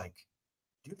if you like,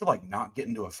 do you have to like not get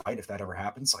into a fight if that ever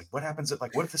happens? Like, what happens if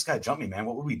like, what if this guy jumped me, man?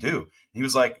 What would we do? And he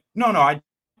was like, no, I'd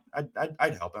help.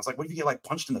 And I was like, what if you get like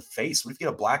punched in the face? What if you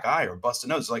get a black eye or a busted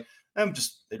nose? Like,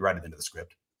 they'd write it into the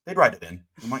script. They'd write it in.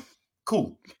 I'm like,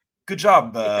 cool. Good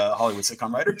job, Hollywood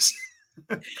sitcom writers.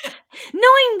 Knowing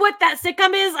what that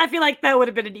sitcom is, I feel like that would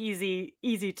have been an easy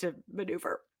to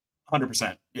maneuver.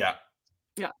 100%. Yeah.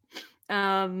 Yeah.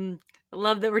 I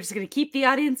love that we're just going to keep the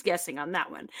audience guessing on that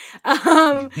one.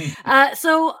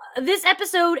 So this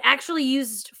episode actually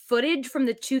used footage from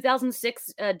the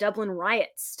 2006 Dublin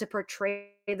riots to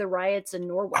portray the riots in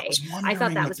Norway. I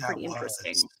thought that was pretty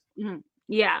interesting. Mm-hmm.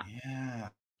 Yeah. Yeah.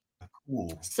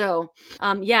 Cool. So,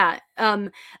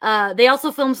 they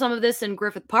also filmed some of this in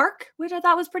Griffith Park, which I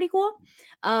thought was pretty cool.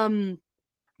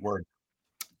 Word.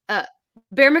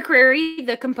 Bear McCreary,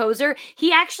 the composer, he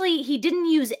didn't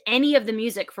use any of the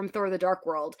music from Thor: The Dark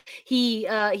World. He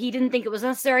didn't think it was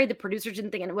necessary. The producers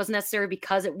didn't think it was necessary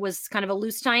because it was kind of a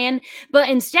loose tie-in. But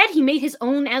instead, he made his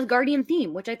own Asgardian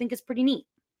theme, which I think is pretty neat.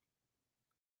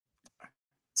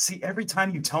 See, every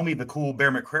time you tell me the cool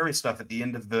Bear McCreary stuff at the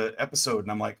end of the episode,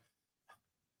 and I'm like,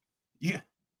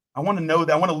 I want to know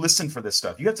that. I want to listen for this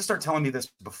stuff. You have to start telling me this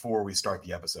before we start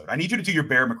the episode. I need you to do your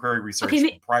Bear McCreary research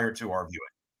prior to our viewing.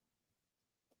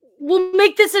 We'll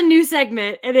make this a new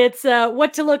segment, and it's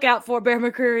what to look out for Bear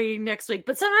McCreary next week.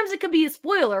 But sometimes it could be a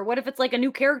spoiler. What if it's like a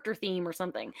new character theme or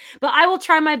something? But I will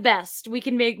try my best. We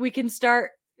can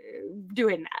start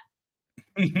doing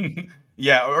that.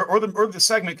 Yeah, or the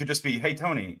segment could just be, hey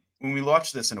Tony, when we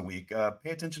launch this in a week,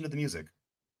 pay attention to the music.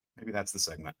 Maybe that's the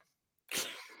segment.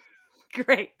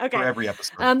 Great. Okay. For every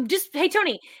episode. Just hey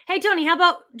Tony, how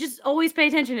about just always pay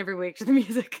attention every week to the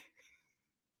music?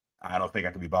 I don't think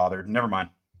I can be bothered. Never mind.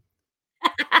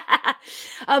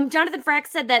 Jonathan Frakes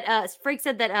said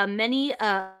that many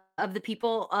of the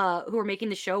people who were making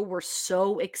the show were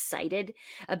so excited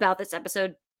about this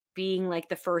episode being like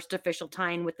the first official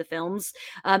tie-in with the films,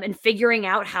 and figuring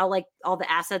out how like all the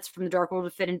assets from the Dark World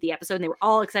would fit into the episode, and they were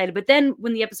all excited. But then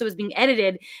when the episode was being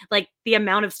edited, like the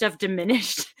amount of stuff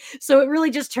diminished, so it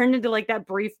really just turned into like that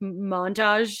brief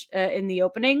montage in the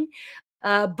opening.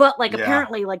 But like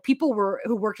apparently like people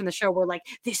who worked in the show were like,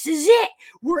 this is it,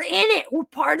 we're in it, we're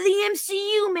part of the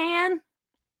MCU, man.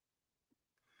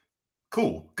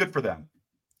 Cool, good for them.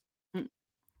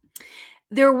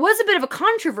 There was a bit of a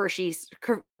controversy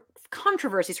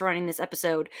surrounding this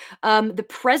episode. The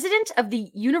president of the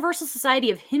Universal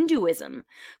Society of Hinduism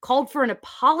called for an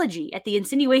apology at the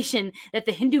insinuation that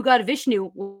the Hindu god Vishnu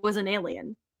was an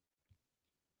alien.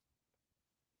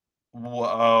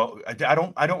 Well, I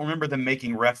don't remember them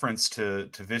making reference to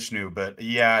Vishnu, but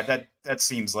yeah, that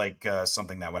seems like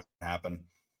something that would happen.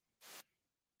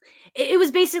 It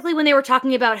was basically when they were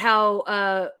talking about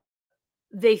how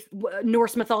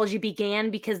Norse mythology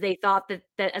began because they thought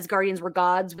that Asgardians were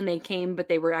gods when they came, but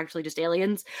they were actually just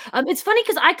aliens. It's funny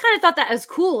because I kind of thought that as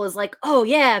cool as like, oh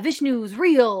yeah, Vishnu's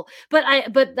real, but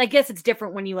I guess it's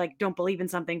different when you like don't believe in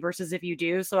something versus if you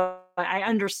do. So I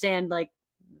understand like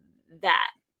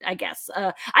that. I guess.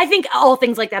 I think all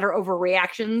things like that are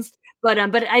overreactions. But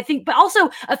also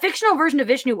a fictional version of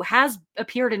Vishnu has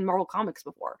appeared in Marvel Comics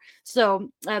before. So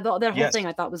that whole Yes. thing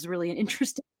I thought was really an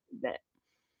interesting bit.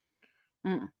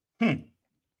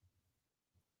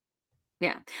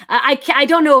 Yeah, I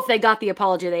don't know if they got the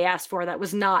apology they asked for. That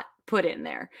was not put in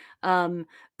there.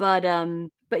 But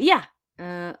yeah,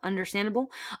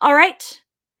 understandable. All right,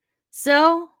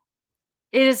 so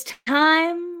it is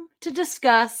time to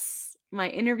discuss my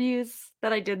interviews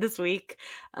that I did this week.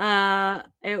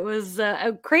 It was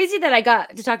crazy that I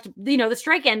got to talk to, the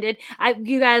strike ended.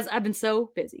 You guys, I've been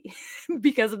so busy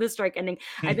because of the strike ending.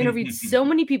 I've interviewed so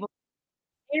many people.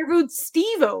 I interviewed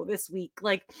Steve-O this week.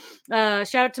 Like,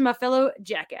 shout out to my fellow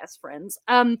jackass friends.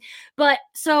 But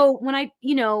so when I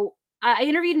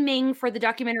interviewed Ming for the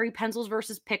documentary Pencils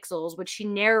versus Pixels, which she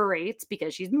narrates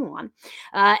because she's Mulan.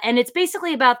 And it's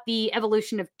basically about the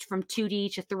evolution of from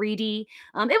 2D to 3D.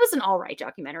 It was an all right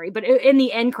documentary, but in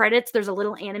the end credits, there's a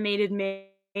little animated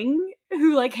Ming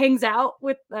who like hangs out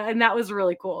with, and that was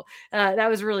really cool. That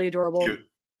was really adorable. Cute.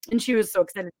 And she was so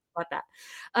excited about that.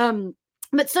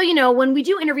 But so, when we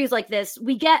do interviews like this,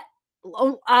 we get, this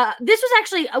was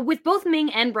actually with both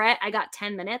Ming and Brett, I got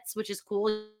 10 minutes, which is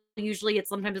cool. Usually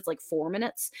sometimes it's like 4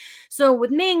 minutes. So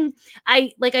with Ming,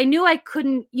 I knew I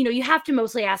couldn't, you have to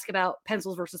mostly ask about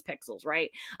pencils versus pixels,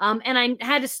 right? And I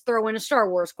had to throw in a Star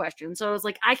Wars question. So I was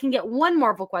like, I can get one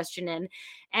Marvel question in.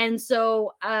 And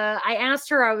so I asked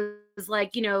her, I was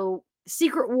like,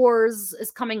 Secret Wars is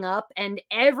coming up and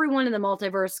everyone in the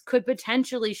multiverse could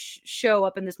potentially show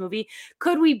up in this movie.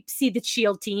 Could we see the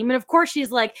SHIELD team? And of course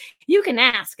she's like, you can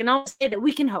ask and I'll say that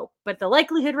we can hope, but the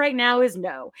likelihood right now is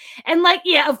no. And like,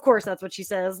 yeah, of course that's what she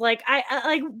says. Like I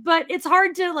like, but it's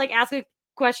hard to like ask a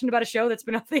question about a show that's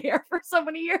been off the air for so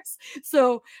many years.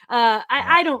 So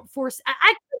I don't force,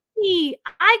 I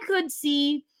could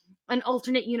see an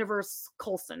alternate universe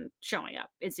Coulson showing up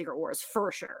in Secret Wars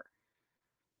for sure.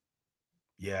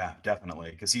 Yeah, definitely,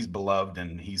 because he's beloved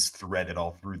and he's threaded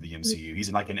all through the MCU. He's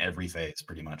in like in every phase,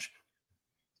 pretty much.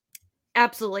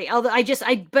 Absolutely. Although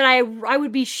I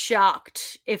would be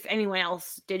shocked if anyone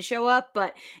else did show up,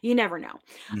 but you never know.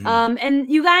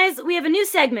 And you guys, we have a new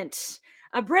segment,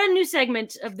 a brand new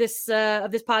segment of this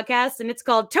podcast, and it's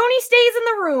called Tony Stays in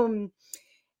the Room.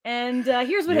 And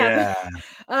here's what happened.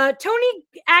 Tony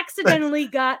accidentally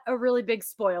got a really big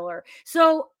spoiler.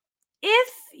 So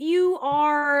if you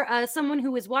are someone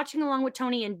who is watching along with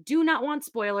Tony and do not want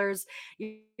spoilers,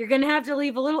 you're going to have to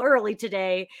leave a little early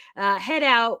today. Head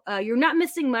out. You're not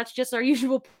missing much, just our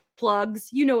usual plugs.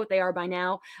 You know what they are by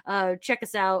now. Check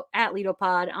us out at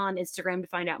LitoPod on Instagram to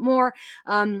find out more.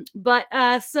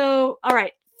 So, all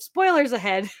right, spoilers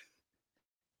ahead.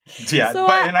 Yeah, so,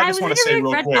 and I just want to say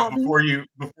real quick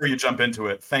before you jump into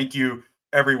it, thank you,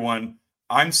 everyone.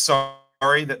 I'm sorry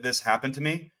that this happened to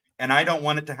me. And I don't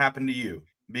want it to happen to you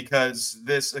because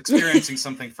this experiencing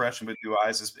something fresh and with new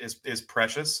eyes is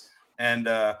precious. And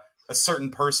a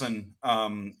certain person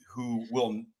who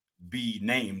will be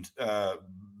named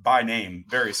by name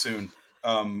very soon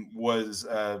was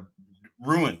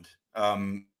ruined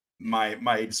my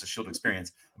Agents of S.H.I.E.L.D.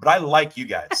 experience. But I like you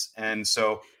guys. And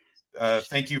so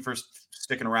thank you for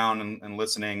sticking around and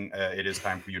listening. It is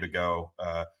time for you to go.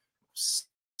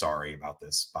 Sorry about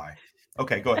this. Bye.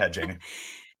 Okay, go ahead, Jamie.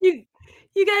 You guys,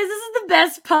 this is the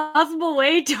best possible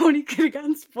way Tony could have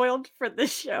gotten spoiled for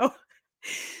this show.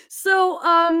 So,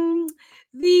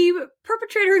 the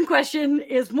perpetrator in question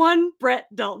is one Brett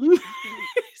Dalton.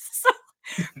 So,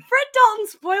 Brett Dalton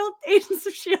spoiled Agents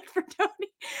of S.H.I.E.L.D. for Tony.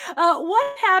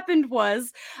 What happened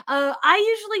was,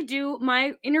 I usually do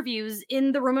my interviews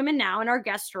in the room I'm in now, in our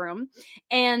guest room.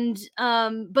 And,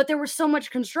 but there was so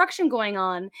much construction going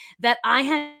on that I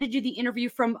had to do the interview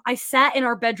I sat in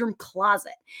our bedroom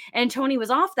closet. And Tony was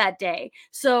off that day.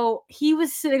 So he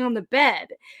was sitting on the bed.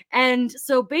 And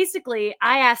so basically,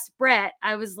 I asked Brett,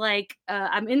 I was like,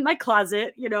 I'm in my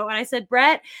closet, and I said,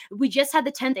 Brett, we just had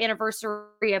the 10th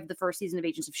anniversary of the first season of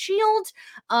Agents of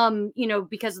S.H.I.E.L.D.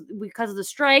 Because of the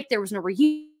strike, there was no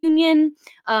reunion.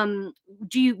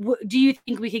 Do you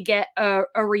think we could get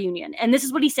a reunion? And this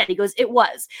is what he said. He goes, it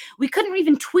was. We couldn't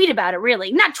even tweet about it,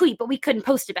 really. Not tweet, but we couldn't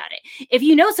post about it. If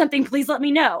you know something, please let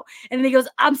me know. And then he goes,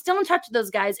 I'm still in touch with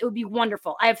those guys. It would be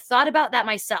wonderful. I have thought about that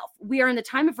myself. We are in the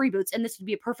time of reboots, and this would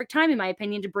be a perfect time, in my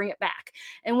opinion, to bring it back.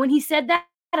 And when he said that,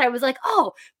 I was like,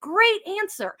 oh, great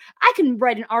answer. I can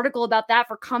write an article about that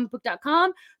for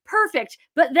comicbook.com. Perfect.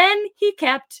 But then he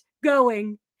kept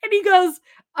going. And he goes,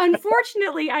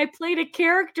 unfortunately, I played a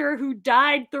character who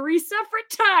died 3 separate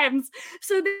times.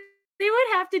 So they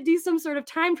would have to do some sort of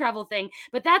time travel thing.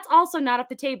 But that's also not at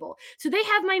the table. So they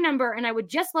have my number, and I would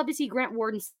just love to see Grant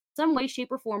Ward and some way,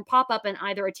 shape, or form pop up in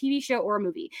either a TV show or a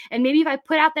movie. And maybe if I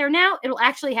put out there now, it'll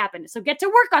actually happen. So get to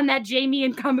work on that, Jamie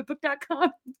and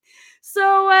comicbook.com.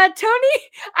 So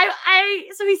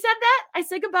Tony, so he said that. I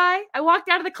said goodbye. I walked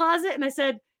out of the closet and I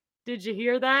said, "Did you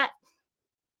hear that?"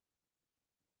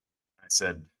 I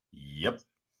said, "Yep."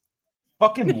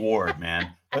 Fucking Ward,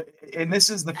 man. And this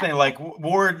is the thing, like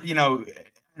Ward,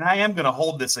 and I am going to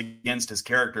hold this against his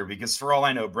character because for all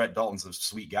I know, Brett Dalton's a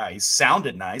sweet guy. He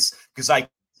sounded nice because I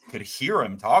could hear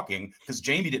him talking because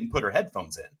Jamie didn't put her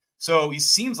headphones in. So he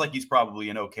seems like he's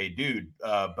probably an okay dude.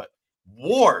 But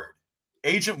Ward,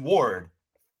 Agent Ward,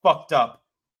 fucked up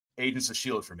Agents of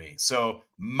S.H.I.E.L.D. for me. So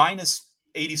minus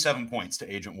 87 points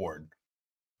to Agent Ward.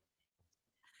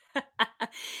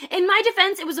 In my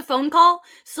defense, it was a phone call,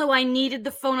 so I needed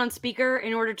the phone on speaker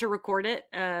in order to record it.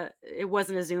 It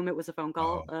wasn't a Zoom; it was a phone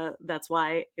call. That's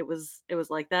why it was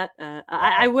like that. Wow.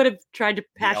 I would have tried to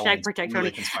hashtag protect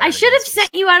Tony. I should have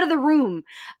sent you out of the room.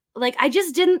 Like, I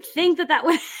just didn't think that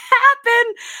would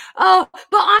happen. Oh,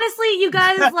 but honestly, you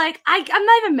guys, like, I'm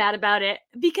not even mad about it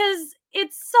because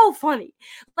it's so funny.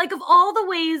 Like, of all the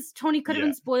ways Tony could have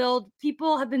been spoiled,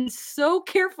 people have been so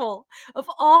careful of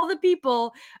all the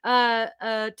people. But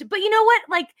you know what?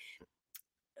 Like,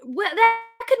 that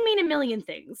could mean a million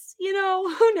things. Who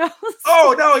knows?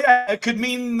 Oh, no, yeah. It could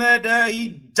mean that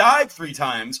he died 3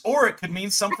 times, or it could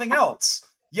mean something else.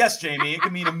 Yes, Jamie, it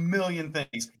could mean a million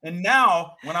things. And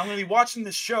now, when I'm going to be watching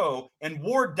this show and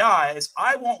Ward dies,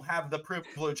 I won't have the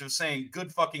privilege of saying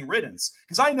good fucking riddance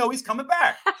because I know he's coming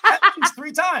back at least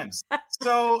 3 times.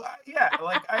 So, yeah,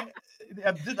 like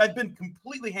I've been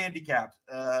completely handicapped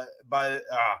by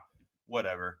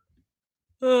whatever.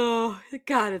 Oh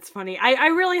God, it's funny. I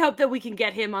really hope that we can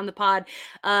get him on the pod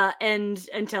and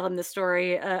tell him the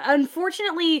story.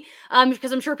 Unfortunately,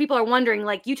 because I'm sure people are wondering,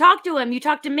 like, you talked to him, you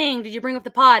talked to Ming, did you bring up the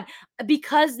pod?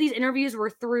 Because these interviews were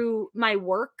through my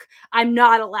work, I'm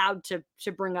not allowed to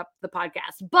bring up the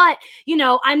podcast. But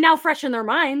I'm now fresh in their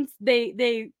minds.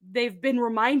 They've been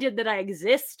reminded that I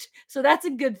exist, so that's a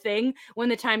good thing when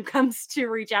the time comes to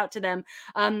reach out to them.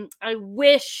 I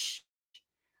wish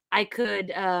I could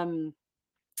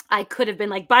have been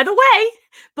like, by the way,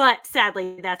 but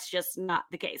sadly, that's just not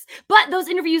the case. But those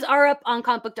interviews are up on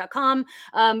comicbook.com.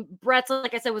 Brett's,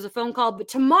 like I said, was a phone call. But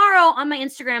tomorrow on my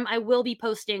Instagram, I will be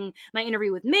posting my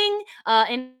interview with Ming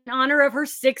in honor of her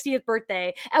 60th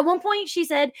birthday. At one point, she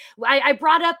said, I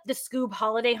brought up the Scoob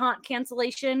holiday haunt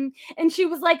cancellation. And she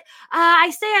was like,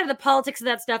 I stay out of the politics of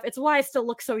that stuff. It's why I still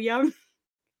look so young.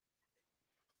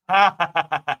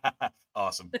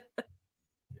 Awesome.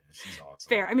 She's awesome.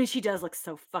 Fair. I mean, she does look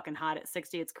so fucking hot at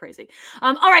 60. It's crazy.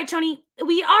 All right, Tony,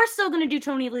 we are still going to do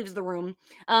Tony Leaves the Room.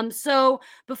 So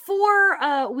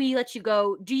before we let you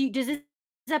go, does this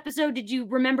episode, did you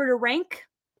remember to rank?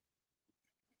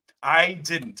 I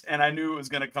didn't, and I knew it was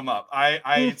going to come up.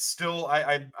 I still,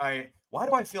 why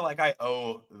do I feel like I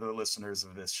owe the listeners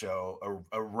of this show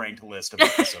a ranked list of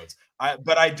episodes?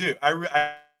 But I do.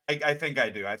 I think I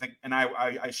do. I think, and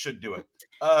I should do it.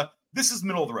 This is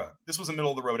middle of the road. This was a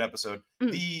middle of the road episode.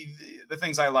 The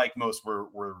things I liked most were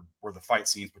the fight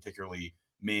scenes, particularly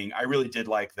Ming. I really did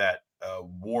like that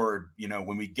Ward,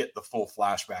 when we get the full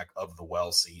flashback of the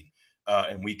well scene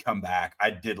and we come back,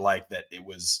 I did like that it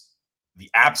was the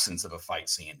absence of a fight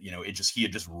scene. He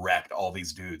had just wrecked all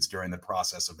these dudes during the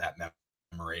process of that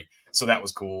memory. So that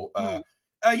was cool.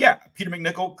 Yeah, Peter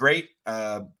McNichol, great.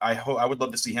 I would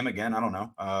love to see him again. I don't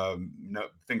know. No,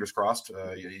 fingers crossed.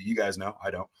 You guys know.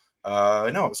 I don't.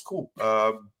 No, it was cool.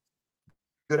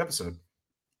 Good episode.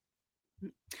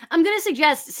 I'm going to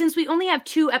suggest, since we only have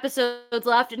 2 episodes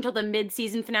left until the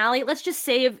mid-season finale, let's just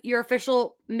save your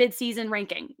official mid-season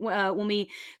ranking when we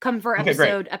come for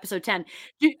episode 10.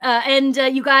 And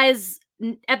you guys,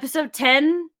 episode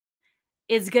 10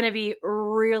 is going to be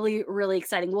really, really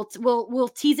exciting. We'll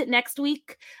tease it next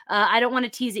week. I don't want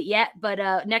to tease it yet,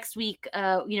 but next week,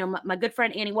 my good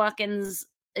friend Annie Watkins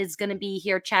is going to be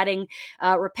here chatting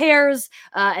repairs,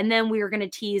 and then we are going to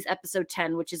tease episode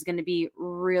 10, which is going to be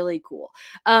really cool.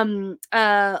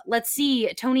 Let's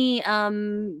see, Tony,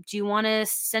 do you want to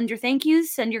send your thank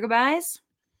yous, send your goodbyes?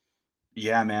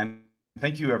 Yeah, man.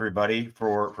 Thank you, everybody,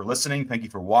 for listening. Thank you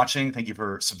for watching. Thank you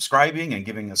for subscribing and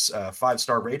giving us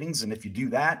 5-star ratings. And if you do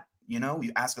that,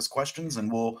 you ask us questions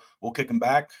and we'll kick them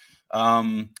back.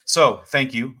 So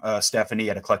thank you, Stephanie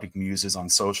at Eclectic Muses on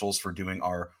socials for doing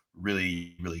our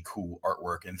really, really cool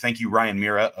artwork. And thank you, Ryan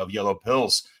Mira of Yellow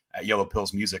Pills at Yellow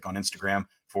Pills Music on Instagram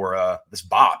for this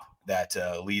bop that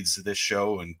leads this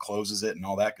show and closes it and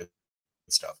all that good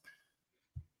stuff.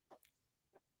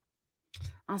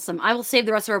 Awesome. I will save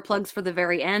the rest of our plugs for the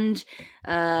very end,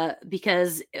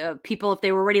 because people, if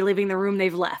they were already leaving the room,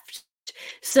 they've left.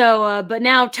 So, but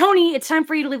now, Tony, it's time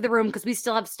for you to leave the room because we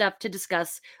still have stuff to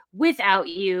discuss without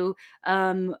you.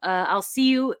 I'll see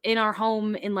you in our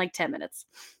home in like 10 minutes.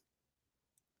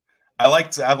 I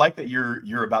like that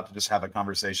you're about to just have a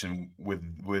conversation with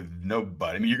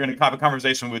nobody. I mean, you're going to have a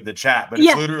conversation with the chat, but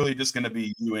it's literally just going to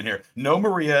be you in here. No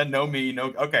Maria, no me,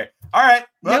 no. Okay, all right.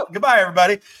 Well, goodbye,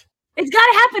 everybody. It's got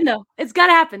to happen, though. It's got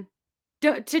to happen.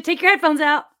 To take your headphones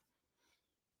out.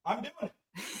 I'm doing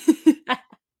it.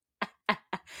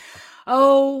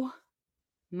 Oh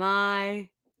my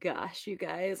gosh, you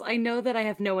guys. I know that I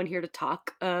have no one here to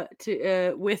talk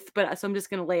with, but so I'm just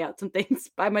going to lay out some things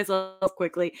by myself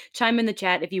quickly. Chime in the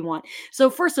chat if you want. So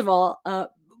first of all,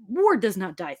 Ward does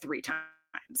not die 3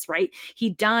 times, right? He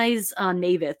dies on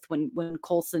Maveth when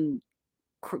Coulson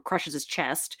crushes his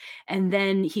chest, and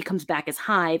then he comes back as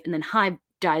Hive, and then Hive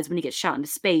dies when he gets shot into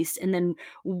space, and then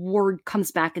Ward comes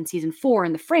back in season 4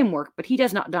 in the framework, but he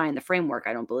does not die in the framework,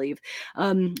 I don't believe.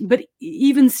 But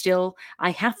even still, I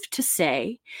have to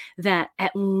say that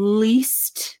at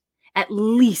least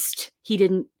he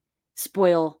didn't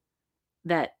spoil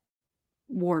that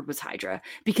Ward was Hydra,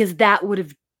 because that would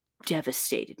have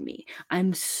devastated me.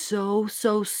 I'm so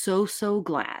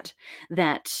glad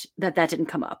that didn't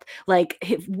come up. Like,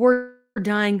 if Ward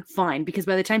dying, fine, because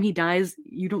by the time he dies,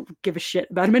 you don't give a shit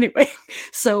about him anyway.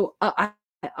 So I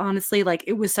honestly, like,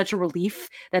 it was such a relief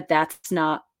that that's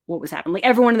not what was happening. Like,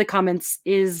 everyone in the comments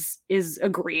is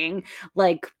agreeing.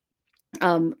 Like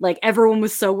everyone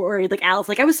was so worried. Like Alice,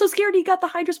 like, I was so scared he got the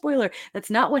Hydra spoiler. That's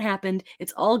not what happened.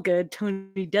 It's all good.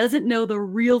 Tony doesn't know the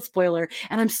real spoiler,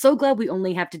 and I'm so glad we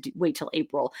only have to wait till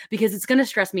April, because it's going to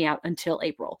stress me out until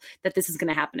April that this is going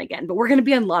to happen again. But we're going to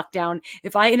be on lockdown.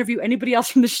 If I interview anybody else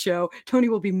from the show, Tony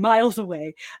will be miles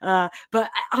away. But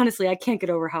honestly, I can't get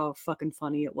over how fucking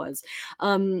funny it was.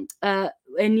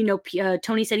 And you know,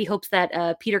 Tony said he hopes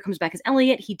that Peter comes back as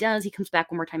Elliot. He does. He comes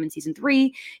back one more time in season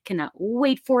 3. Cannot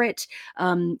wait for it.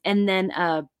 And then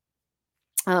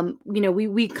you know,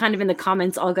 we kind of in the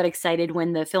comments all got excited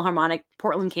when the Philharmonic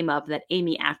Portland came up that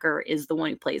Amy Acker is the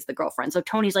one who plays the girlfriend. So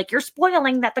Tony's like, you're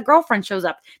spoiling that the girlfriend shows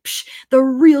up. Psh, the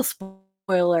real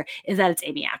spoiler is that it's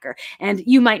Amy Acker. And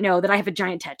you might know that I have a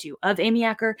giant tattoo of Amy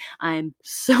Acker. I'm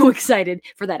so excited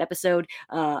for that episode.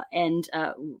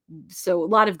 So a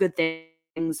lot of good things.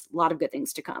 A lot of good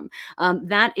things to come.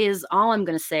 That is all I'm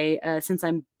going to say, since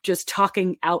I'm just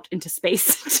talking out into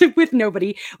space with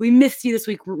nobody. We missed you this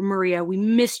week, Maria. We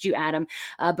missed you, Adam.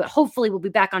 But hopefully we'll be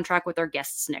back on track with our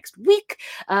guests next week.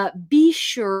 Be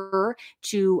sure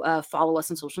to follow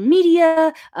us on social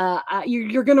media.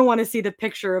 You're going to want to see the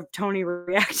picture of Tony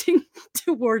reacting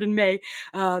to Ward and May.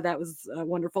 That was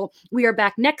wonderful. We are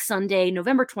back next Sunday,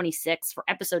 November 26th, for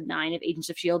episode 9 of Agents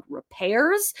of S.H.I.E.L.D.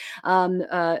 Repairs.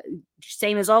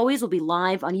 Same as always, we'll be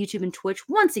live on YouTube and Twitch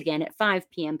once again at 5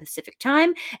 p.m. Pacific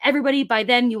time. Everybody, by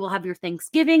then you will have your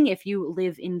Thanksgiving if you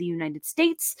live in the United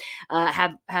States.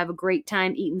 Have a great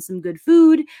time eating some good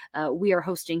food. We are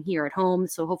hosting here at home,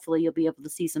 so hopefully you'll be able to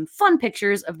see some fun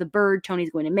pictures of the bird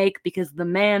Tony's going to make, because the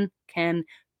man can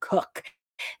cook.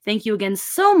 Thank you again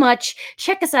so much.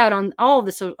 Check us out on all of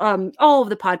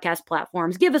the podcast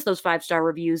platforms. Give us those 5-star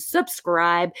reviews.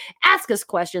 Subscribe. Ask us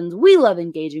questions. We love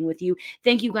engaging with you.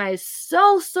 Thank you guys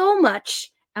so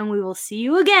much, and we will see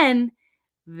you again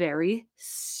very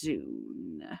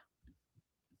soon.